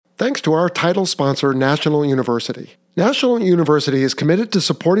thanks to our title sponsor, National University. National University is committed to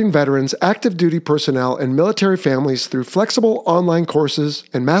supporting veterans, active duty personnel, and military families through flexible online courses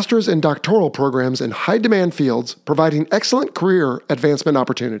and master's and doctoral programs in high-demand fields, providing excellent career advancement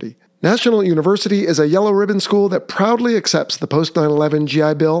opportunity. National University is a yellow ribbon school that proudly accepts the post-9/11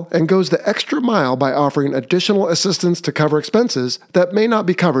 GI Bill and goes the extra mile by offering additional assistance to cover expenses that may not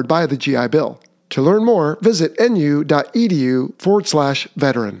be covered by the GI Bill. To learn more, visit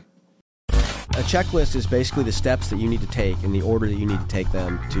nu.edu/veteran. A checklist is basically the steps that you need to take in the order that you need to take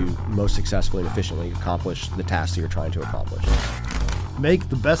them to most successfully and efficiently accomplish the task that you're trying to accomplish. Make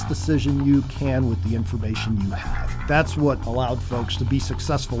the best decision you can with the information you have. That's what allowed folks to be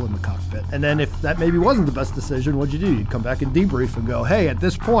successful in the cockpit. And then if that maybe wasn't the best decision, what'd you do? You'd come back and debrief and go, hey, at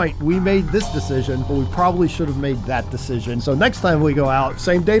this point, we made this decision, but we probably should have made that decision. So next time we go out,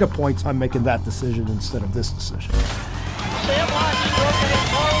 same data points, I'm making that decision instead of this decision. Stand watch, broken in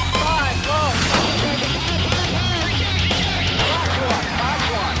 5, low.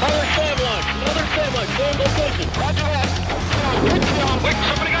 Another same lunch, same location. Roger that. Wait,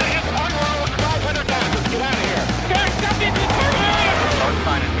 somebody got hit. On road, 500 down. Let's get out of here. There's something to Start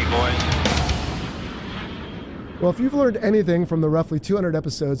finding me, boys. Well, if you've learned anything from the roughly 200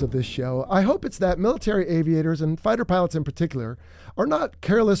 episodes of this show, I hope it's that military aviators and fighter pilots in particular are not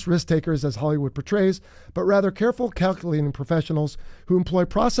careless risk takers as Hollywood portrays, but rather careful, calculating professionals who employ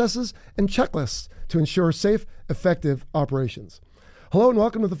processes and checklists to ensure safe, effective operations. Hello and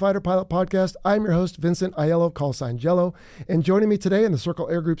welcome to the Fighter Pilot Podcast. I'm your host, Vincent Aiello, call sign Jello. And joining me today in the Circle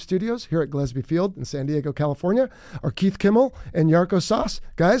Air Group studios here at Gillespie Field in San Diego, California, are Keith Kimmel and Jarko Saas.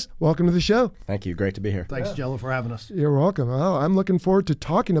 Guys, welcome to the show. Thank you. Great to be here. Thanks, Jello, for having us. You're welcome. Well, I'm looking forward to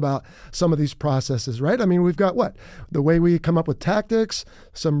talking about some of these processes, right? I mean, we've got the way we come up with tactics,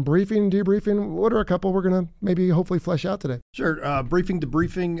 some briefing, debriefing. What are a couple we're going to maybe hopefully flesh out today? Sure. Briefing,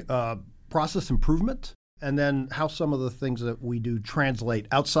 debriefing, process improvement. And then how some of the things that we do translate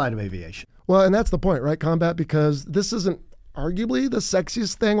outside of aviation. Well, and that's the point, right, combat? Because this isn't arguably the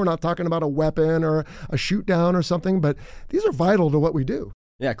sexiest thing. We're not talking about a weapon or a shoot down or something, but these are vital to what we do.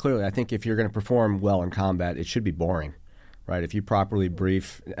 Yeah, clearly. I think if you're going to perform well in combat, it should be boring, right? If you properly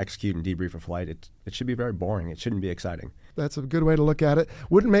brief, execute, and debrief a flight, it should be very boring. It shouldn't be exciting. That's a good way to look at it.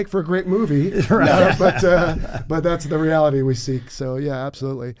 Wouldn't make for a great movie, right? But that's the reality we seek. So yeah,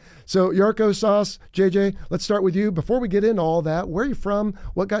 absolutely. So Jarko, Saas, JJ, let's start with you. Before we get into all that, where are you from?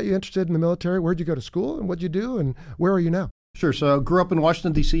 What got you interested in the military? Where'd you go to school and what'd you do? And where are you now? Sure. So I grew up in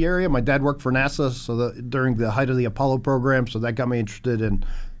Washington, D.C. area. My dad worked for NASA during the height of the Apollo program. So that got me interested in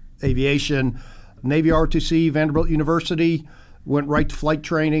aviation. Navy ROTC, Vanderbilt University, went right to flight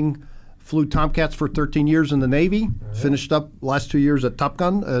training. Flew Tomcats for 13 years in the Navy. Right. Finished up last 2 years at Top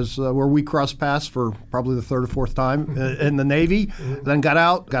Gun, where we crossed paths for probably the third or fourth time in the Navy. Mm-hmm. Then got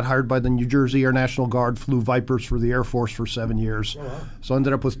out, got hired by the New Jersey Air National Guard, flew Vipers for the Air Force for 7 years. Oh, wow. So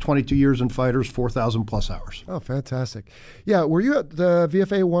ended up with 22 years in fighters, 4,000 plus hours. Oh, fantastic. Yeah, were you at the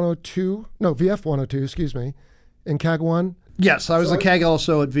VF 102, excuse me, in CAG 1? Yes, I was a CAG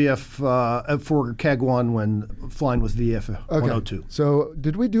also at VF for CAG 1 when flying with VF 102. So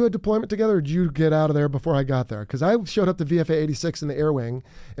did we do a deployment together, or did you get out of there before I got there? Because I showed up to VFA 86 in the air wing,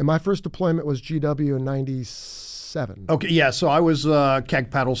 and my first deployment was GW in 97. Okay, yeah, so I was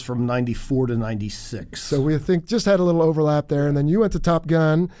CAG paddles from 94 to 96. So we just had a little overlap there, and then you went to Top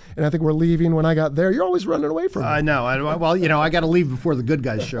Gun, and I think we're leaving when I got there. You're always running away from me. I know. I got to leave before the good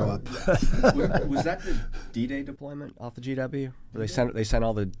guys show up. Was that the D-Day deployment off the GW? Where they sent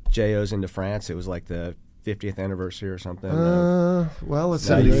all the JOs into France? It was like the 50th anniversary or something? Well, let's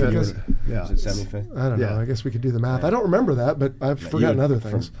see. 75th. Yeah. Was it 75th? I don't know. I guess we could do the math. I don't remember that, but I've forgotten other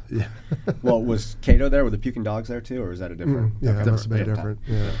things. Well, was Cato there? Were the puking dogs there too, or was that a different? It must have been different.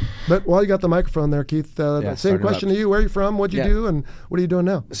 Yeah. But while you got the microphone there, Keith, same question to you. Where are you from? What'd you do? And what are you doing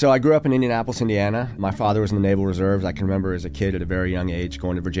now? So I grew up in Indianapolis, Indiana. My father was in the Naval Reserves. I can remember as a kid at a very young age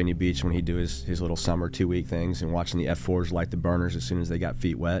going to Virginia Beach when he'd do his little summer 2-week things and watching the F-4s light the burners as soon as they got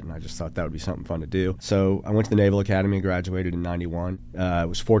feet wet. And I just thought that would be something fun to do. So I went to the Naval Academy, graduated in 91.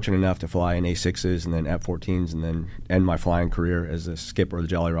 Was fortunate enough to fly in A6s and then F-14s and then end my flying career as a skipper of the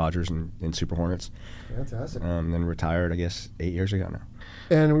Jolly Rogers in Super Hornets. Fantastic. Then retired, I guess, 8 years ago now.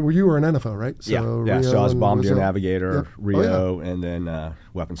 And you were an NFO, right? So yeah. So I was bombardier navigator, Rio, and then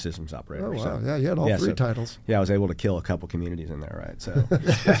weapon systems operator. Oh, wow. So, yeah, you had all three titles. Yeah, I was able to kill a couple communities in there, right? So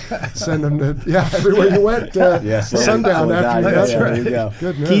send them to, everywhere you went, sundown after you got there. You go.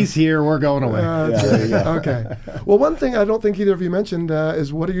 Good news. Keys here, we're going away. There you go. Okay. Well, one thing I don't think either of you mentioned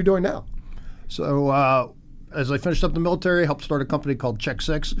is what are you doing now? So As I finished up the military, I helped start a company called Check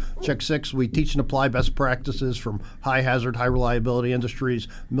 6. Check 6, we teach and apply best practices from high hazard, high reliability industries,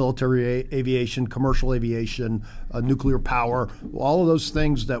 military aviation, commercial aviation, nuclear power, all of those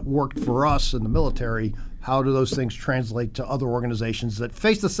things that worked for us in the military. How do those things translate to other organizations that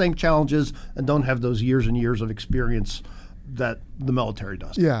face the same challenges and don't have those years and years of experience that the military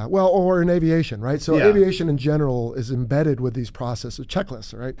does? Yeah, well, or in aviation, right? So aviation in general is embedded with these processes,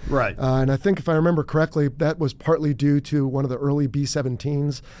 checklists, right? Right. And I think if I remember correctly, that was partly due to one of the early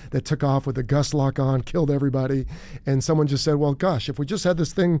B-17s that took off with the gust lock on, killed everybody. And someone just said, well, gosh, if we just had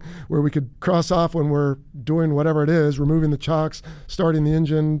this thing where we could cross off when we're doing whatever it is, removing the chocks, starting the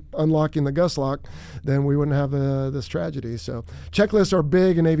engine, unlocking the gust lock, then we wouldn't have this tragedy. So checklists are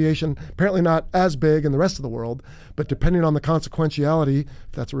big in aviation, apparently not as big in the rest of the world, but depending on the consequentiality,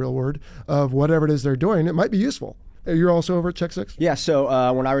 if that's a real word, of whatever it is they're doing, it might be useful. You're also over at Check 6? Yeah,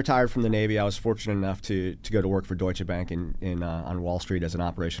 so when I retired from the Navy, I was fortunate enough to go to work for Deutsche Bank on Wall Street as an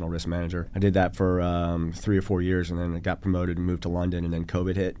operational risk manager. I did that for 3 or 4 years, and then I got promoted and moved to London, and then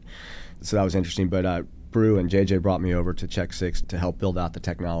COVID hit. So that was interesting. But Brew and JJ brought me over to Check 6 to help build out the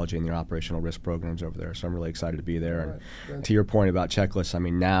technology and the operational risk programs over there. So I'm really excited to be there. Right. And to your point about checklists, I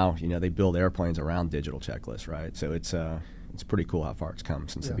mean, now, they build airplanes around digital checklists, right? So it's pretty cool how far it's come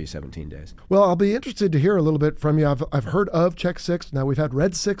since the B-17 days. Well, I'll be interested to hear a little bit from you. I've heard of Check 6. Now, we've had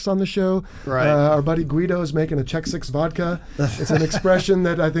Red 6 on the show. Right. Our buddy Guido is making a Check 6 vodka. It's an expression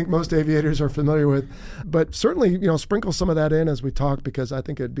that I think most aviators are familiar with. But certainly, sprinkle some of that in as we talk, because I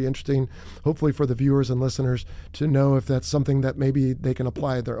think it'd be interesting, hopefully for the viewers and listeners, to know if that's something that maybe they can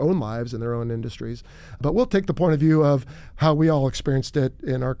apply in their own lives, in their own industries. But we'll take the point of view of how we all experienced it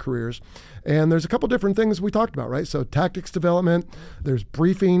in our careers. And there's a couple different things we talked about, right? So tactics development, there's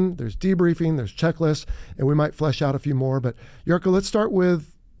briefing, there's debriefing, there's checklists, and we might flesh out a few more. But Jarkko, let's start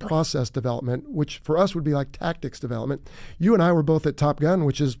with process development, which for us would be like tactics development. You and I were both at Top Gun,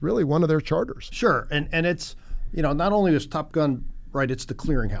 which is really one of their charters. Sure, and it's, not only is Top Gun, right, it's the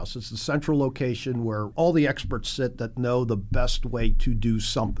clearinghouse. It's the central location where all the experts sit that know the best way to do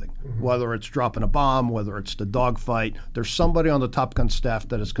something, whether it's dropping a bomb, whether it's the dogfight. There's somebody on the Top Gun staff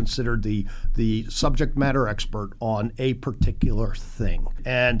that is considered the subject matter expert on a particular thing.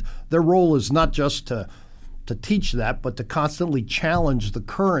 And their role is not just to teach that, but to constantly challenge the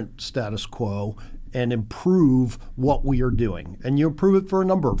current status quo and improve what we are doing. And you improve it for a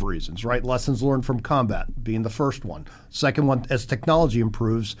number of reasons, right? Lessons learned from combat being the first one. Second one, as technology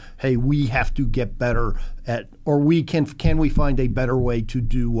improves, hey, we have to get better at, or can we find a better way to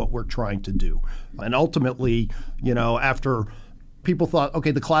do what we're trying to do? And ultimately, after people thought,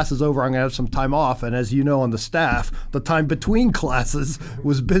 okay, the class is over, I'm going to have some time off. And as you know, on the staff, the time between classes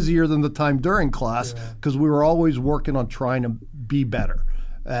was busier than the time during class, because we were always working on trying to be better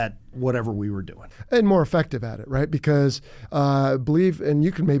at whatever we were doing. And more effective at it, right? Because I believe, and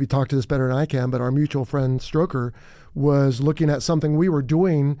you can maybe talk to this better than I can, but our mutual friend Stroker was looking at something we were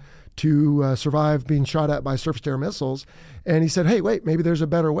doing to survive being shot at by surface-to-air missiles. And he said, hey, wait, maybe there's a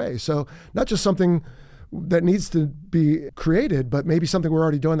better way. So not just something that needs to be created, but maybe something we're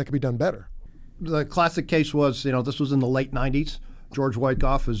already doing that could be done better. The classic case was, this was in the late 90s. George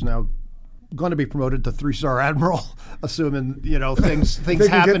Wyckoff is now going to be promoted to 3-star admiral, assuming things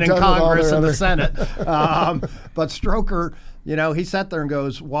happen in Congress and the Senate. But Stroker, he sat there and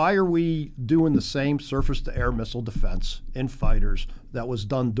goes, why are we doing the same surface-to-air missile defense in fighters that was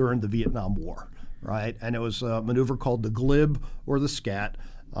done during the Vietnam War, right? And it was a maneuver called the glib or the scat,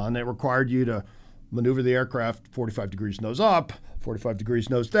 and it required you to maneuver the aircraft 45 degrees nose up, 45 degrees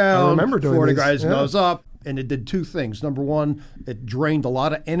nose down, I remember doing 40 these. degrees nose up. And it did two things. Number one, it drained a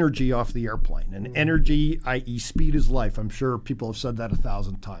lot of energy off the airplane. And energy, i.e. speed is life. I'm sure people have said that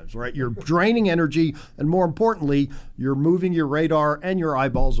 1,000 times, right? You're draining energy, and more importantly, you're moving your radar and your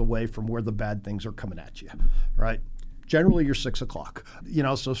eyeballs away from where the bad things are coming at you, right? Generally, you're 6 o'clock.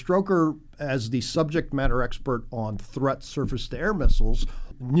 So Stroker, as the subject matter expert on threat surface-to-air missiles,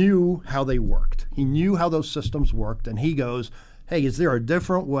 knew how they worked. He knew how those systems worked, and he goes, hey, is there a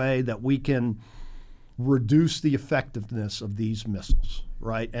different way that we can reduce the effectiveness of these missiles,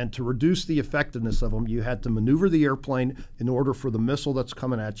 right? And to reduce the effectiveness of them, you had to maneuver the airplane in order for the missile that's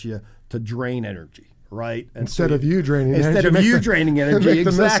coming at you to drain energy, right? And instead of you draining energy. Instead of you draining energy,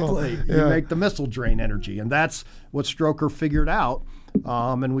 exactly. Yeah. You make the missile drain energy. And that's what Stroker figured out.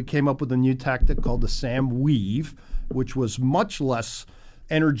 And we came up with a new tactic called the SAM weave, which was much less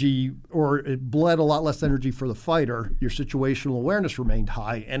energy, or it bled a lot less energy for the fighter. Your situational awareness remained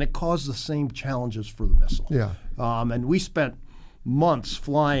high, and it caused the same challenges for the missile. Yeah. And we spent months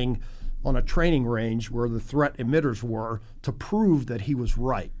flying on a training range where the threat emitters were to prove that he was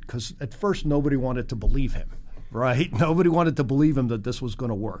right, because at first nobody wanted to believe him. right? Nobody wanted to believe him that this was going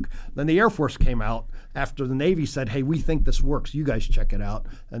to work. Then the Air Force came out after the Navy said, hey, we think this works. You guys check it out.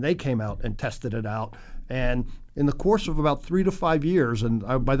 And they came out and tested it out. And in the course of about 3 to 5 years,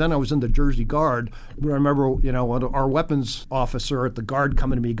 and by then I was in the Jersey Guard, I remember, our weapons officer at the Guard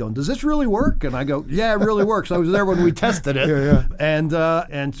coming to me going, does this really work? And I go, yeah, it really works. I was there when we tested it. Yeah.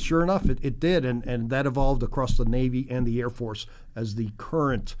 And sure enough, it did. And that evolved across the Navy and the Air Force as the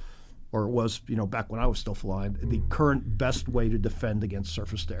current, or it was, back when I was still flying, the current best way to defend against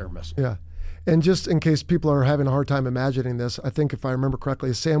surface-to-air missiles. Yeah. And just in case people are having a hard time imagining this, I think if I remember correctly,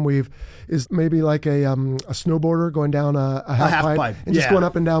 a SAM weave is maybe like a snowboarder going down a half pipe and just going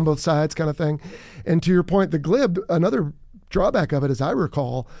up and down both sides kind of thing. And to your point, the glib, another drawback of it, as I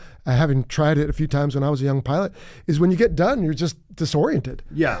recall, having tried it a few times when I was a young pilot, is when you get done, you're just disoriented.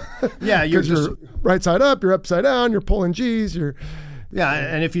 Yeah. You're right side up, you're upside down, you're pulling G's, Yeah,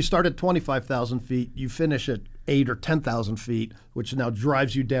 and if you start at 25,000 feet, you finish at 8 or 10,000 feet, which now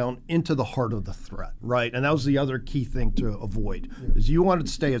drives you down into the heart of the threat, right? And that was the other key thing to avoid, is you wanted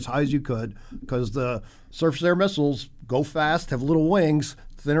to stay as high as you could, because the surface-air missiles go fast, have little wings,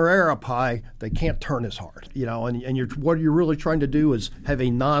 thinner air up high, they can't turn as hard, and what you're really trying to do is have a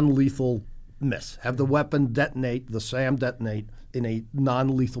non-lethal miss, have the weapon detonate, the SAM detonate in a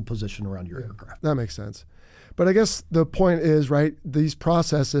non-lethal position around your aircraft. That makes sense. But I guess the point is, right, these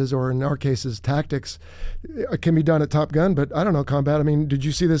processes, or in our cases, tactics, can be done at Top Gun, but I don't know, combat. I mean, did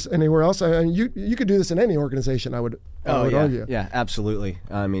you see this anywhere else? I mean, you could do this in any organization, I would argue. Yeah, absolutely.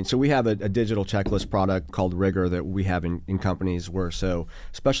 I mean, so we have a digital checklist product called Rigor that we have in companies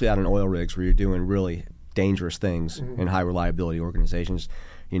especially out in oil rigs where you're doing really dangerous things in high reliability organizations,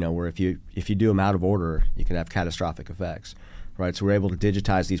 where if you do them out of order, you can have catastrophic effects. Right, so we're able to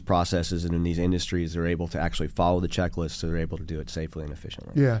digitize these processes, and in these industries, they're able to actually follow the checklist, so they're able to do it safely and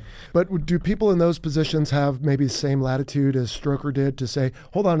efficiently. Yeah, but do people in those positions have maybe the same latitude as Stroker did to say,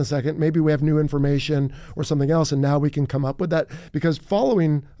 hold on a second, maybe we have new information or something else, and now we can come up with that? Because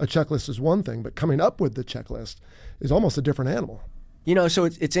following a checklist is one thing, but coming up with the checklist is almost a different animal. So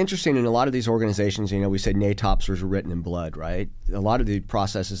it's interesting in a lot of these organizations. We said NATOPS are written in blood, right? A lot of the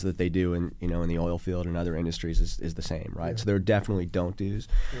processes that they do in the oil field and other industries is the same, right? Yeah. So there are definitely don't do's,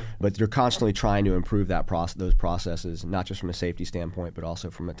 but they're constantly trying to improve those processes, not just from a safety standpoint, but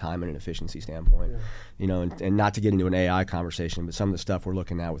also from a time and an efficiency standpoint. Yeah. And not to get into an AI conversation, but some of the stuff we're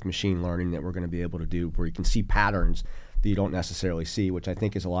looking at with machine learning that we're going to be able to do, where you can see patterns that you don't necessarily see, which I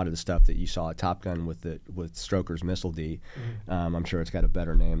think is a lot of the stuff that you saw at Top Gun with Stroker's Missile D. I'm sure it's got a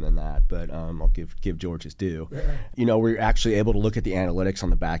better name than that, but I'll give George his due. Yeah. We're actually able to look at the analytics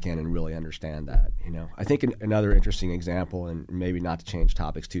on the back end and really understand that. I think another interesting example, and maybe not to change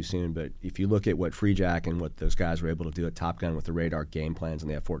topics too soon, but if you look at what FreeJack and what those guys were able to do at Top Gun with the radar game plans in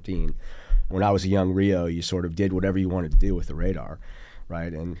the F-14, when I was a young Rio, you sort of did whatever you wanted to do with the radar.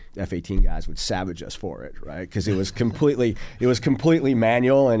 Right, and F-18 guys would savage us for it, right? Because it was completely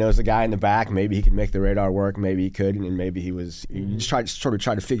manual, and there was a guy in the back. Maybe he could make the radar work, maybe he couldn't, and maybe he was. You just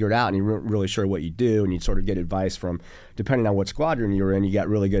try to figure it out, and you weren't really sure what you do, and you'd sort of get advice from, depending on what squadron you were in, you got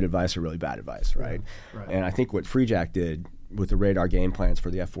really good advice or really bad advice, right? Right. And I think what FreeJack did with the radar game plans for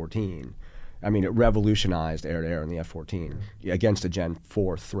the F-14. I mean, it revolutionized air-to-air in the F-14 against a Gen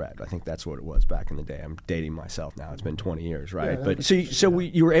 4 threat. I think that's what it was back in the day. I'm dating myself now. It's been 20 years, right? Yeah, but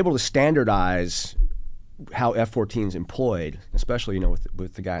you were able to standardize how F-14's employed, especially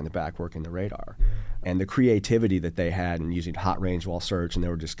with the guy in the back working the radar, and the creativity that they had in using hot range wall search. And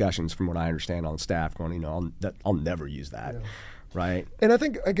there were discussions, from what I understand, on staff going, I'll never use that. Yeah. Right. And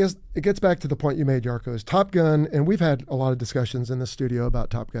I guess it gets back to the point you made, Jarko, is Top Gun, and we've had a lot of discussions in the studio about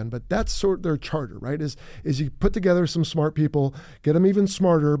Top Gun, but that's sort of their charter, right? Is you put together some smart people, get them even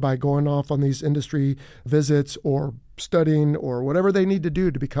smarter by going off on these industry visits or studying or whatever they need to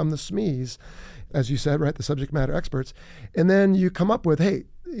do to become the SMEs, as you said, right, the subject matter experts. And then you come up with, hey,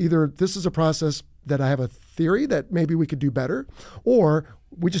 either this is a process that I have a theory that maybe we could do better, or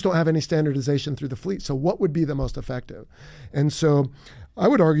we just don't have any standardization through the fleet. So what would be the most effective? And so I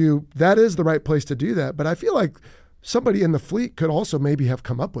would argue that is the right place to do that. But I feel like somebody in the fleet could also maybe have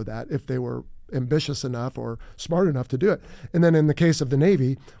come up with that if they were ambitious enough or smart enough to do it. And then in the case of the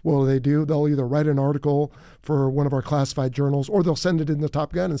Navy, what will they do? They'll either write an article for one of our classified journals, or they'll send it in the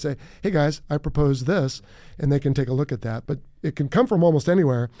Top Gun and say, hey guys, I propose this, and they can take a look at that. But it can come from almost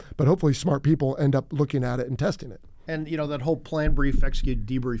anywhere, but hopefully smart people end up looking at it and testing it. And that whole plan, brief, execute,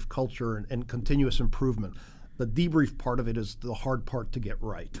 debrief culture and continuous improvement. The debrief part of it is the hard part to get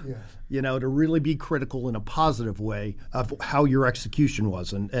right. Yeah. To really be critical in a positive way of how your execution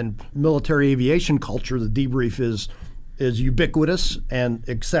was. And military aviation culture, the debrief is is ubiquitous and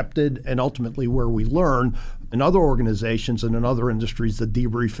accepted, and ultimately where we learn. In other organizations and in other industries, the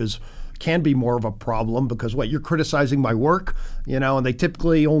debrief can be more of a problem because you're criticizing my work, and they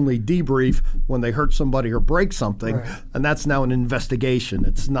typically only debrief when they hurt somebody or break something, right. And that's now an investigation.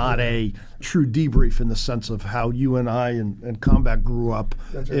 It's not a true debrief in the sense of how you and I and Combat grew up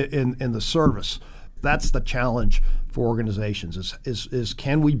right. in the service. That's the challenge for organizations is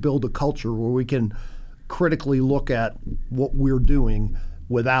can we build a culture where we can critically look at what we're doing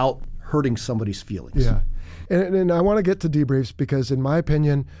without hurting somebody's feelings. Yeah. And I want to get to debriefs because, in my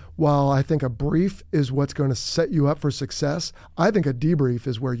opinion, while I think a brief is what's going to set you up for success, I think a debrief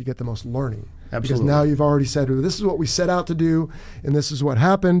is where you get the most learning. Absolutely. Because now you've already said, this is what we set out to do, and this is what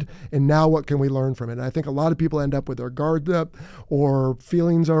happened, and now what can we learn from it? And I think a lot of people end up with their guard up or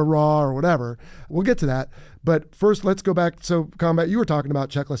feelings are raw or whatever. We'll get to that. But first, let's go back. So, Combat, you were talking about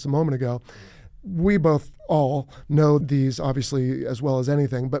checklists a moment ago. We both all know these obviously as well as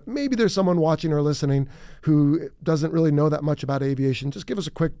anything, but maybe there's someone watching or listening who doesn't really know that much about aviation. Just give us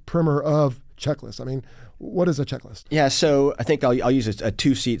a quick primer of checklists. I mean, what is a checklist? Yeah, so I think I'll use a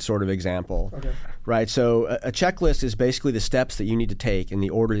two-seat sort of example. Okay. Right, so a checklist is basically the steps that you need to take in the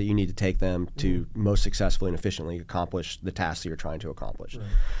order that you need to take them to most successfully and efficiently accomplish the task that you're trying to accomplish. Right.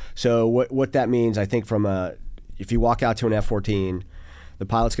 So what that means, I think if you walk out to an F-14, the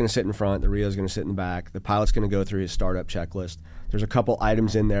pilot's going to sit in front, the RIO's going to sit in the back, the pilot's going to go through his startup checklist. There's a couple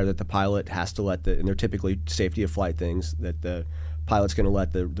items in there that the pilot has to and they're typically safety of flight things, that the pilot's going to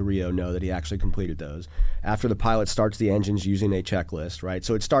let the RIO know that he actually completed those. After the pilot starts the engines using a checklist, right?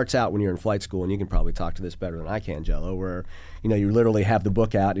 So it starts out when you're in flight school, and you can probably talk to this better than I can, Jello, where you literally have the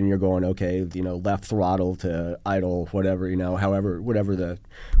book out and you're going, okay, left throttle to idle, whatever, whatever the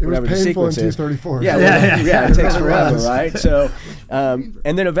sequence is. It was painful in T-34. Yeah, it takes forever, right? So,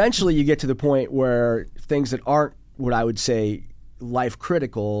 and then eventually you get to the point where things that aren't what I would say life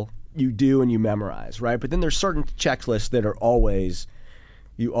critical, you do and you memorize, right? But then there's certain checklists that are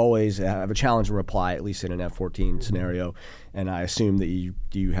you always have a challenge to reply, at least in an F-14 scenario. And I assume that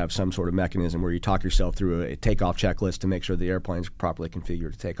you have some sort of mechanism where you talk yourself through a takeoff checklist to make sure the airplane's properly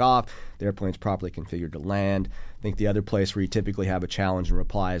configured to take off, the airplane's properly configured to land. I think the other place where you typically have a challenge and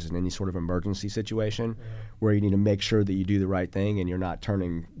reply is in any sort of emergency situation where you need to make sure that you do the right thing and you're not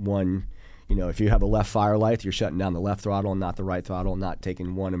turning one. If you have a left fire light, you're shutting down the left throttle and not the right throttle, not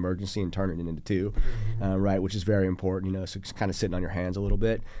taking one emergency and turning it into two, right, which is very important, so it's kind of sitting on your hands a little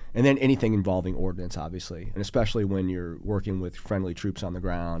bit. And then anything involving ordnance, obviously, and especially when you're working with friendly troops on the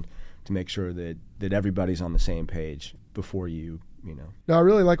ground to make sure that everybody's on the same page before you. Now, I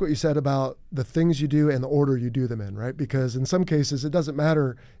really like what you said about the things you do and the order you do them in, right? Because in some cases, it doesn't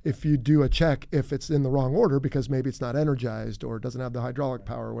matter if you do a check if it's in the wrong order because maybe it's not energized or doesn't have the hydraulic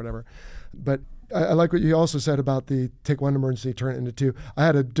power or whatever. But I like what you also said about the take one emergency, turn it into two. I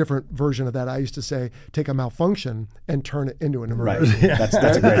had a different version of that. I used to say, take a malfunction and turn it into an emergency. Right. That's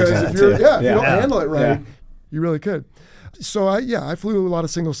a great example. If you don't handle it right, you really could. So I flew a lot of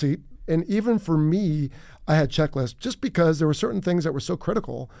single seat. And even for me, I had checklists just because there were certain things that were so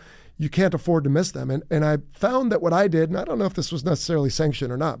critical, you can't afford to miss them. And I found that what I did, and I don't know if this was necessarily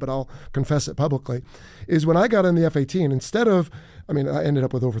sanctioned or not, but I'll confess it publicly, is when I got in the F-18, instead of, I ended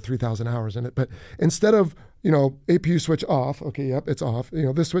up with over 3,000 hours in it, but instead of, APU switch off, okay, yep, it's off,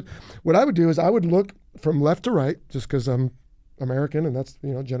 this switch, what I would do is I would look from left to right, just because I'm American, and that's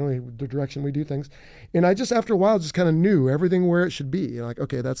generally the direction we do things. And I just after a while just kind of knew everything where it should be. Like,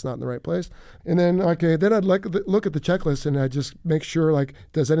 okay, that's not in the right place. And then then I'd look at the checklist and I just make sure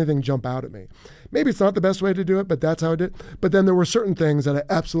does anything jump out at me? Maybe it's not the best way to do it, but that's how I did. But then there were certain things that I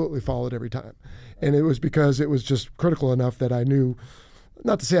absolutely followed every time, and it was because it was just critical enough that I knew,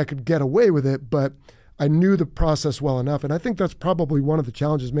 not to say I could get away with it, but I knew the process well enough. And I think that's probably one of the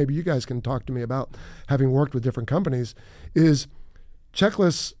challenges, maybe you guys can talk to me about, having worked with different companies, is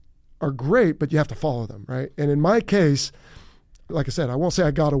checklists are great, but you have to follow them, right? And in my case, like I said, I won't say I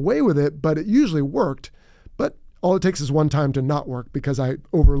got away with it, but it usually worked. But all it takes is one time to not work because I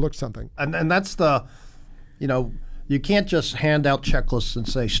overlooked something. And that's you can't just hand out checklists and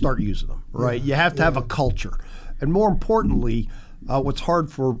say, start using them, right? You have to have a culture. And more importantly, what's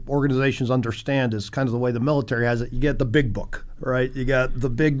hard for organizations to understand is kind of the way the military has it. You get the big book, right? You got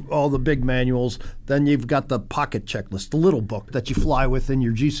all the big manuals. Then you've got the pocket checklist, the little book that you fly with in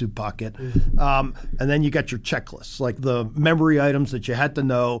your G-suit pocket. And then you got your checklists, like the memory items that you had to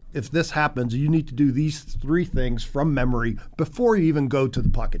know. If this happens, you need to do these 3 things from memory before you even go to the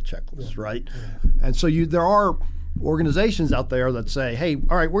pocket checklist, right? And so there are organizations out there that say, hey,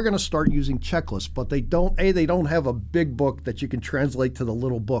 all right, we're going to start using checklists, but they don't have a big book that you can translate to the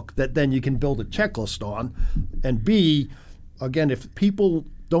little book that then you can build a checklist on. And B, again, if people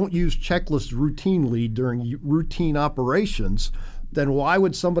don't use checklists routinely during routine operations, then why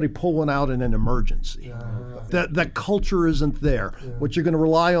would somebody pull one out in an emergency? That culture isn't there. What you're going to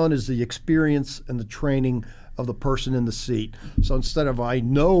rely on is the experience and the training of the person in the seat. So instead of I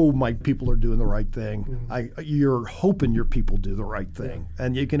know my people are doing the right thing, you're hoping your people do the right thing.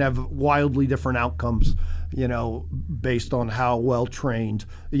 And you can have wildly different outcomes, based on how well trained.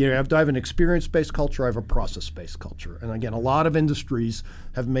 You have to have an experience-based culture, I have a process-based culture. And again, a lot of industries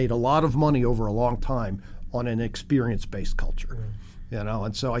have made a lot of money over a long time on an experience-based culture.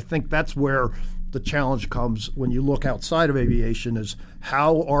 And so I think that's where the challenge comes when you look outside of aviation is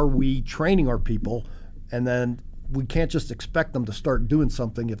how are we training our people? And then we can't just expect them to start doing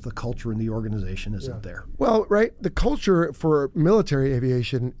something if the culture in the organization isn't there. Well, right, the culture for military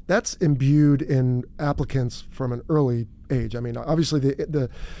aviation, that's imbued in applicants from an early age. I mean, obviously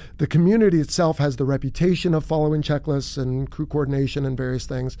the community itself has the reputation of following checklists and crew coordination and various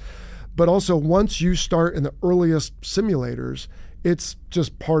things. But also once you start in the earliest simulators, it's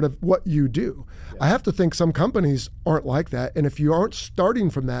just part of what you do. I have to think some companies aren't like that. And if you aren't starting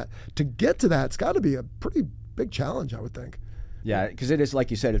from that, to get to that, it's got to be a pretty big challenge, I would think. Yeah, because it is,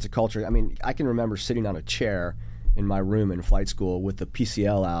 like you said, it's a culture. I mean, I can remember sitting on a chair in my room in flight school with the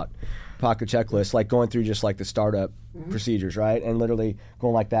PCL out, pocket checklist, like going through just like the startup procedures, right? And literally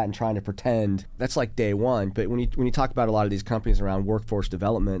going like that and trying to pretend. That's like day one. But when you talk about a lot of these companies around workforce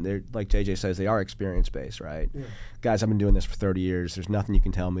development, they're, like JJ says, they are experience-based, right? Guys, I've been doing this for 30 years. There's nothing you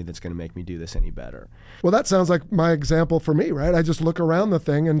can tell me that's going to make me do this any better. Well, that sounds like my example for me, right? I just look around the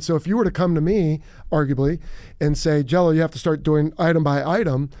thing. And so if you were to come to me, arguably, and say, Jello, you have to start doing item by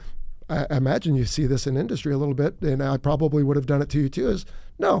item, I imagine you see this in industry a little bit, and I probably would have done it to you too, is,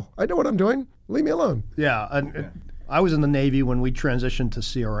 no, I know what I'm doing. Leave me alone. Yeah, and I was in the Navy when we transitioned to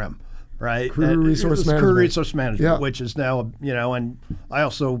CRM, right? Crew Resource Management, which is now, and I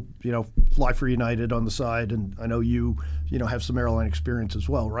also, fly for United on the side, and I know you have some airline experience as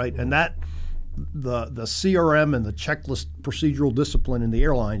well, right? And that, the CRM and the checklist procedural discipline in the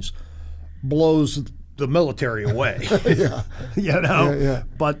airlines blows the military away.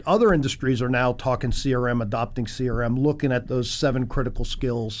 But other industries are now talking CRM, adopting CRM, looking at those 7 critical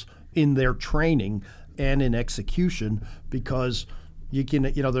skills in their training and in execution, because you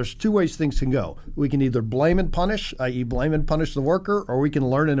can, there's 2 ways things can go. We can either blame and punish, i.e. blame and punish the worker, or we can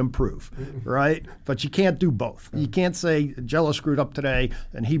learn and improve, right? But you can't do both. You can't say Jello screwed up today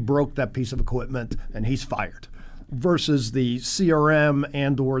and he broke that piece of equipment and he's fired, versus the CRM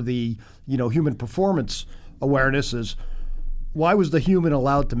and or the human performance awareness is, why was the human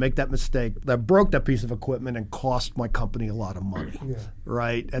allowed to make that mistake that broke that piece of equipment and cost my company a lot of money,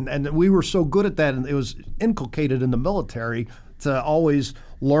 right? And we were so good at that, and it was inculcated in the military to always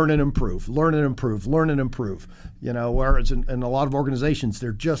learn and improve. Whereas in a lot of organizations,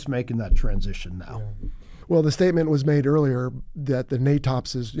 they're just making that transition now. Well, the statement was made earlier that the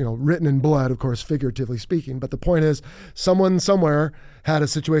NATOPS is, written in blood, of course, figuratively speaking. But the point is, someone somewhere had a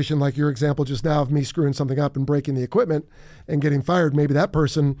situation like your example just now of me screwing something up and breaking the equipment and getting fired. Maybe that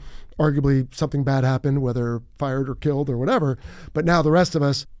person, arguably something bad happened, whether fired or killed or whatever. But now the rest of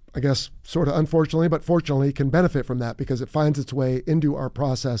us, I guess, sort of unfortunately, but fortunately, can benefit from that because it finds its way into our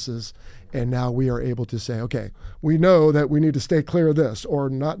processes. And now we are able to say, okay, we know that we need to stay clear of this or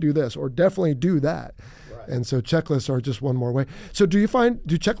not do this or definitely do that. And so checklists are just one more way. So do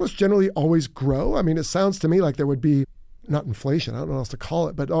checklists generally always grow? I mean, it sounds to me like there would be, not inflation, I don't know what else to call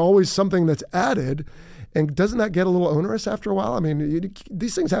it, but always something that's added. And doesn't that get a little onerous after a while? I mean,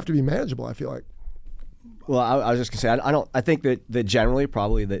 these things have to be manageable, I feel like. Well, I was just gonna say, I think that generally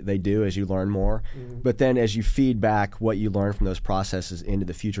probably that they do as you learn more, but then as you feed back what you learn from those processes into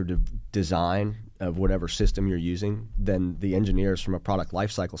the future design of whatever system you're using, then the engineers from a product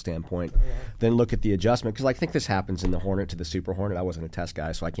lifecycle standpoint then look at the adjustment, because I think this happens in the Hornet to the Super Hornet. I wasn't a test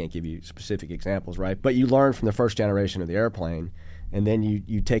guy, so I can't give you specific examples, right? But you learn from the first generation of the airplane, and then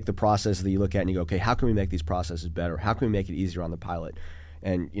you take the process that you look at and you go, okay, how can we make these processes better? How can we make it easier on the pilot?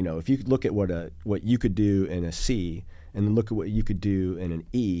 And if you look at what you could do in a C and then look at what you could do in an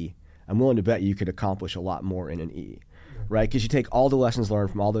E, I'm willing to bet you could accomplish a lot more in an E, right? Because you take all the lessons learned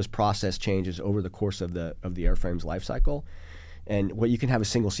from all those process changes over the course of the airframe's life cycle, and what you can have a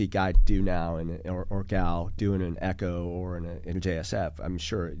single seat guy do now or gal do in an Echo or in a JSF, I'm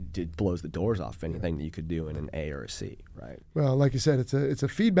sure it blows the doors off anything that you could do in an A or a C, right? Well, like you said, it's a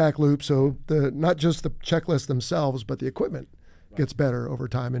feedback loop. So not just the checklists themselves, but the equipment gets better over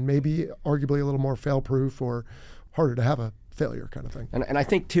time, and maybe arguably a little more fail-proof or harder to have a failure kind of thing. And I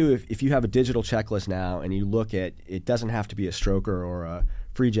think, too, if you have a digital checklist now and you look at, it doesn't have to be a stroker or a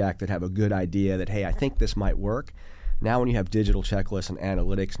free jack that have a good idea that, hey, I think this might work. Now when you have digital checklists and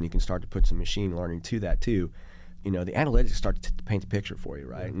analytics and you can start to put some machine learning to that, too, the analytics start to paint the picture for you,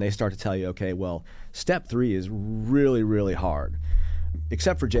 right? And they start to tell you, okay, well, step 3 is really, really hard.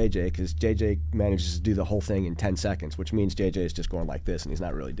 Except for JJ, because JJ manages to do the whole thing in 10 seconds, which means JJ is just going like this and he's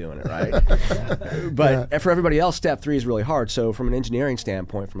not really doing it, right? But for everybody else, step 3 is really hard. So from an engineering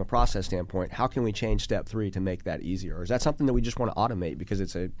standpoint, from a process standpoint, how can we change step 3 to make that easier? Or is that something that we just want to automate because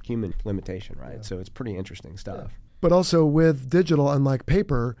it's a human limitation, right? Yeah. So it's pretty interesting stuff. But also with digital, unlike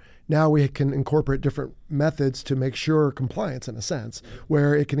paper, now we can incorporate different methods to make sure compliance, in a sense,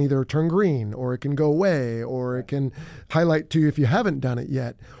 where it can either turn green or it can go away or it can highlight to you if you haven't done it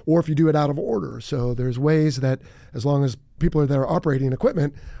yet or if you do it out of order. So there's ways that as long as people that are operating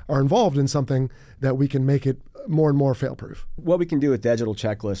equipment are involved in something, that we can make it more and more fail-proof. What we can do with digital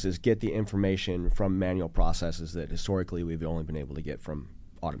checklists is get the information from manual processes that historically we've only been able to get from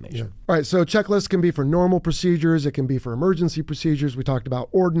automation. Yeah. All right, so checklists can be for normal procedures. It can be for emergency procedures. We talked about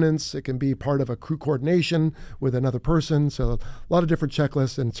ordnance. It can be part of a crew coordination with another person. So a lot of different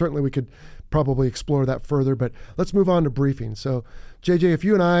checklists, and certainly we could probably explore that further. But let's move on to briefing. So JJ, if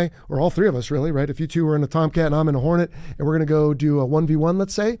you and I, or all three of us really, right, if you two are in a Tomcat and I'm in a Hornet, and we're going to go do a 1v1,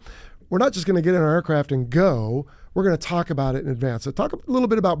 let's say, we're not just going to get in our aircraft and go. We're going to talk about it in advance. So talk a little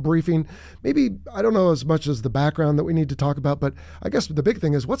bit about briefing. Maybe, I don't know as much as the background that we need to talk about, but I guess the big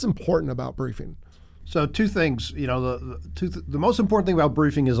thing is what's important about briefing. So two things, the most important thing about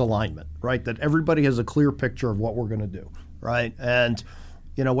briefing is alignment, right? That everybody has a clear picture of what we're going to do, right? And,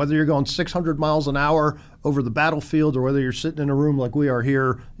 whether you're going 600 miles an hour over the battlefield or whether you're sitting in a room like we are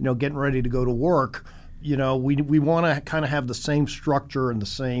here, getting ready to go to work, we want to kind of have the same structure and the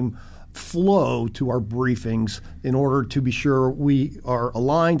same flow to our briefings in order to be sure we are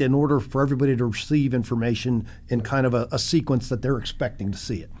aligned, in order for everybody to receive information in kind of a sequence that they're expecting to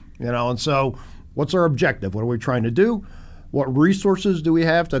see it. And so what's our objective? What are we trying to do? What resources do we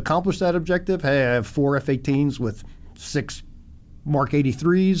have to accomplish that objective? Hey, I have 4 F-18s with 6 Mark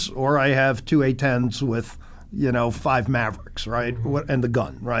 83s, or I have 2 A-10s with 5 Mavericks, right? And the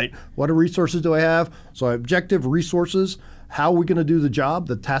gun, right? What resources do I have? So objective, resources, how are we going to do the job,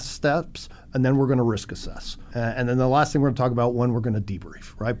 the task steps, and then we're going to risk assess. And then the last thing we're going to talk about, when we're going to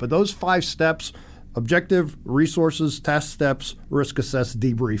debrief, right? But those 5 steps, objective, resources, task steps, risk assess,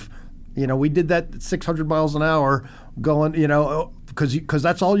 debrief. We did that at 600 miles an hour going, because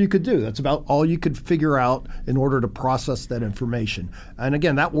that's all you could do. That's about all you could figure out in order to process that information. And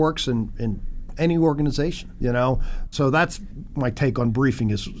again, that works in any organization, So that's my take on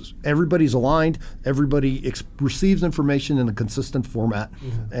briefing is everybody's aligned, everybody receives information in a consistent format,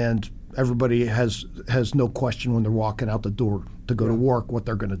 and everybody has no question when they're walking out the door to go to work what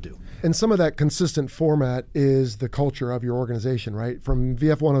they're going to do. And some of that consistent format is the culture of your organization, right? From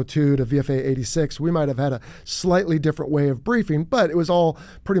VF102 to VFA 86, we might have had a slightly different way of briefing, but it was all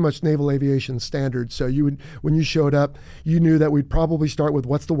pretty much naval aviation standards. So when you showed up, you knew that we'd probably start with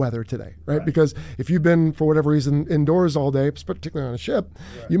what's the weather today, right? Because if you've been, for whatever reason, indoors all day, particularly on a ship,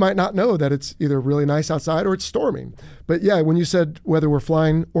 you might not know that it's either really nice outside or it's storming. But yeah, when you said whether we're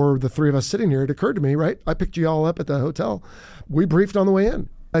flying or the three of us sitting here, it occurred to me, right? I picked you all up at the hotel. We briefed on the way in.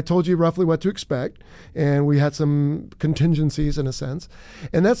 I told you roughly what to expect, and we had some contingencies in a sense.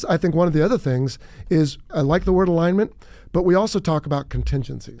 And that's, I think, one of the other things is, I like the word alignment, but we also talk about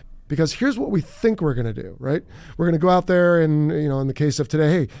contingency. Because here's what we think we're going to do, right? We're going to go out there and, in the case of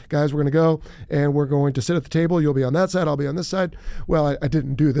today, hey, guys, we're going to go and we're going to sit at the table. You'll be on that side. I'll be on this side. Well, I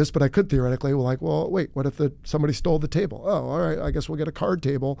didn't do this, but I could theoretically. Wait, what if somebody stole the table? Oh, all right, I guess we'll get a card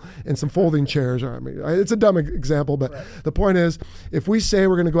table and some folding chairs. It's a dumb example, but the point is, if we say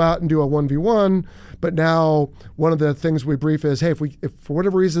we're going to go out and do a 1v1, but now one of the things we brief is, hey, if for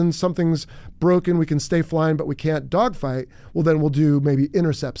whatever reason something's broken, we can stay flying, but we can't dogfight, well, then we'll do maybe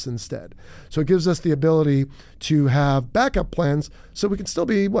intercepts instead. So it gives us the ability to have backup plans so we can still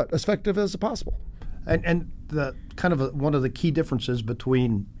be as effective as possible. And the kind of one of the key differences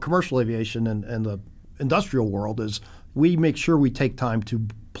between commercial aviation and the industrial world is we make sure we take time to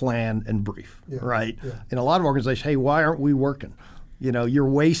plan and brief, right? Yeah. In a lot of organizations, hey, why aren't we working? You're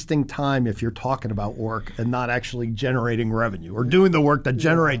wasting time if you're talking about work and not actually generating revenue or doing the work that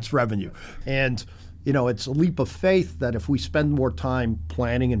generates revenue. And it's a leap of faith that if we spend more time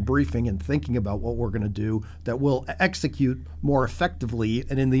planning and briefing and thinking about what we're going to do, that we'll execute more effectively.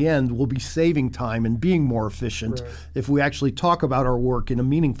 And in the end, we'll be saving time and being more efficient if we actually talk about our work in a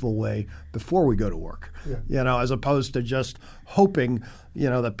meaningful way before we go to work, as opposed to just hoping,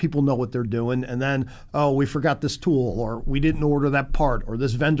 that people know what they're doing. And then, we forgot this tool, or we didn't order that part, or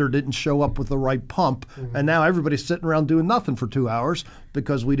this vendor didn't show up with the right pump. And now everybody's sitting around doing nothing for 2 hours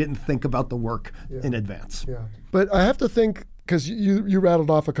because we didn't think about the work in advance. Yeah. But I have to think, because you rattled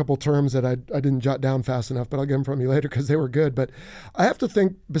off a couple terms that I didn't jot down fast enough, but I'll get them from you later because they were good. But I have to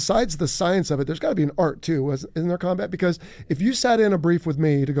think, besides the science of it, there's got to be an art too, isn't there, Combat? Because if you sat in a brief with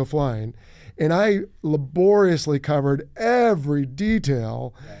me to go flying, and I laboriously covered every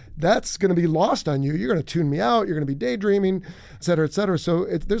detail, that's going to be lost on you. You're going to tune me out. You're going to be daydreaming, et cetera, et cetera. So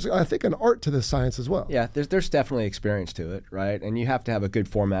there's, I think, an art to this science as well. Yeah, there's definitely experience to it, right? And you have to have a good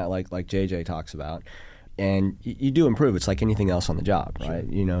format like JJ talks about. And you do improve. It's like anything else on the job, right?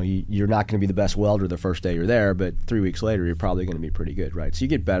 Sure. You're not going to be the best welder the first day you're there, but 3 weeks later, you're probably going to be pretty good, right? So you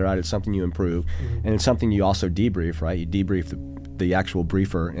get better at it. It's something you improve. And it's something you also debrief, right? You debrief the actual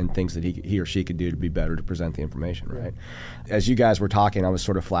briefer and things that he or she could do to be better to present the information, right? As you guys were talking, I was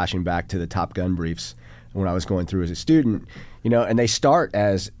sort of flashing back to the Top Gun briefs when I was going through as a student, and they start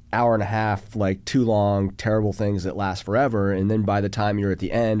as hour and a half, like too long, terrible things that last forever. And then by the time you're at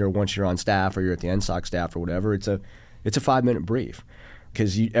the end, or once you're on staff, or you're at the NSOC staff or whatever, it's a 5-minute brief,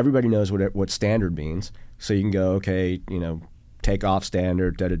 because everybody knows what standard means. So you can go, okay, take off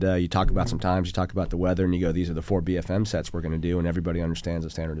standard, da-da-da. You talk about sometimes, you talk about the weather, and you go, these are the 4 BFM sets we're going to do, and everybody understands the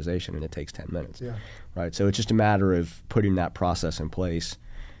standardization, and it takes 10 minutes. Yeah. Right? So it's just a matter of putting that process in place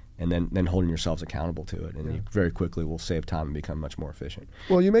and then holding yourselves accountable to it. And you very quickly will save time and become much more efficient.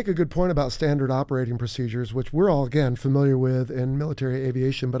 Well, you make a good point about standard operating procedures, which we're all, again, familiar with in military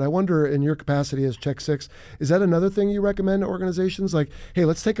aviation. But I wonder, in your capacity as Check 6, is that another thing you recommend to organizations? Like, hey,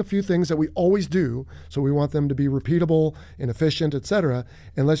 let's take a few things that we always do, so we want them to be repeatable and efficient, et cetera,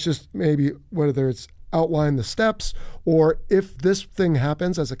 and let's just maybe, whether it's outline the steps, or if this thing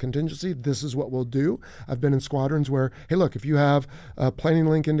happens as a contingency, this is what we'll do. I've been in squadrons where, hey, look, if you have a planing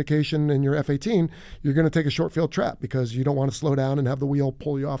link indication in your F-18, you're going to take a short field trap because you don't want to slow down and have the wheel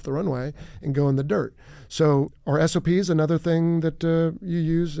pull you off the runway and go in the dirt. So are SOPs another thing that you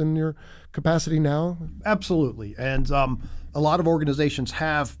use in your capacity now? Absolutely. And a lot of organizations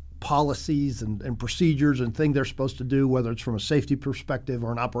have policies and procedures and things they're supposed to do, whether it's from a safety perspective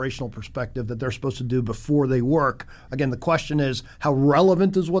or an operational perspective, that they're supposed to do before they work. Again, the question is, how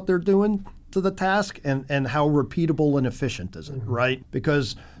relevant is what they're doing to the task, and how repeatable and efficient is it, right?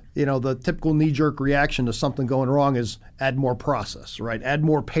 Because the typical knee-jerk reaction to something going wrong is add more process, right? Add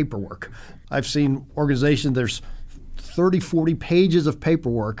more paperwork. I've seen organizations, there's 30, 40 pages of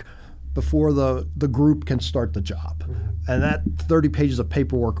paperwork before the group can start the job. And that 30 pages of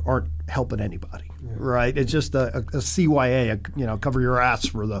paperwork aren't helping anybody, right? It's just a CYA, cover your ass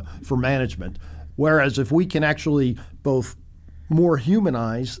for management. Whereas if we can actually both more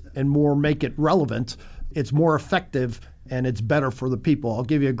humanize and more make it relevant, it's more effective and it's better for the people. I'll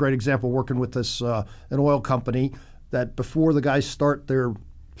give you a great example working with this an oil company, that before the guys start their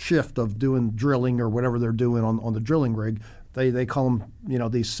shift of doing drilling or whatever they're doing on the drilling rig, they call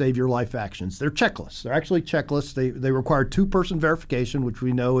them, these save your life actions. They're checklists. They're actually checklists. They require 2-person verification, which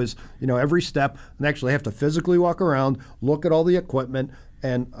we know is, every step. And actually have to physically walk around, look at all the equipment,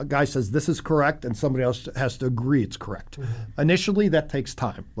 and a guy says this is correct, and somebody else has to agree it's correct. Initially, that takes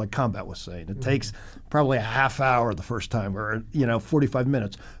time, like Combat was saying. It takes probably a half hour the first time, or 45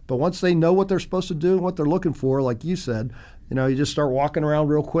 minutes. But once they know what they're supposed to do and what they're looking for, like you said, you just start walking around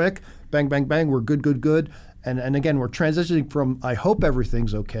real quick, bang, bang, bang, we're good. And again, we're transitioning from I hope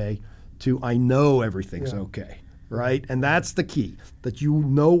everything's okay to I know everything's okay, right? And that's the key, that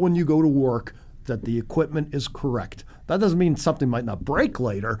when you go to work that the equipment is correct. That doesn't mean something might not break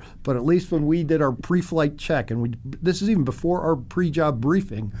later, but at least when we did our pre-flight check, and this is even before our pre-job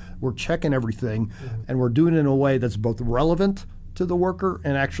briefing, we're checking everything, and we're doing it in a way that's both relevant to the worker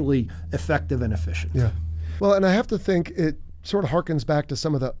and actually effective and efficient. Yeah. Well, and I have to think it sort of harkens back to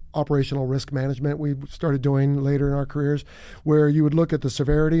some of the operational risk management we started doing later in our careers, where you would look at the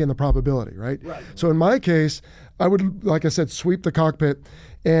severity and the probability, right? So in my case, I would, like I said, sweep the cockpit,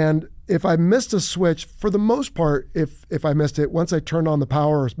 and if I missed a switch, for the most part, if I missed it, once I turned on the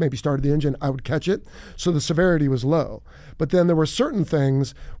power or maybe started the engine, I would catch it. So the severity was low. But then there were certain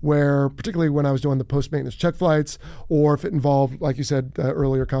things where, particularly when I was doing the post-maintenance check flights, or if it involved, like you said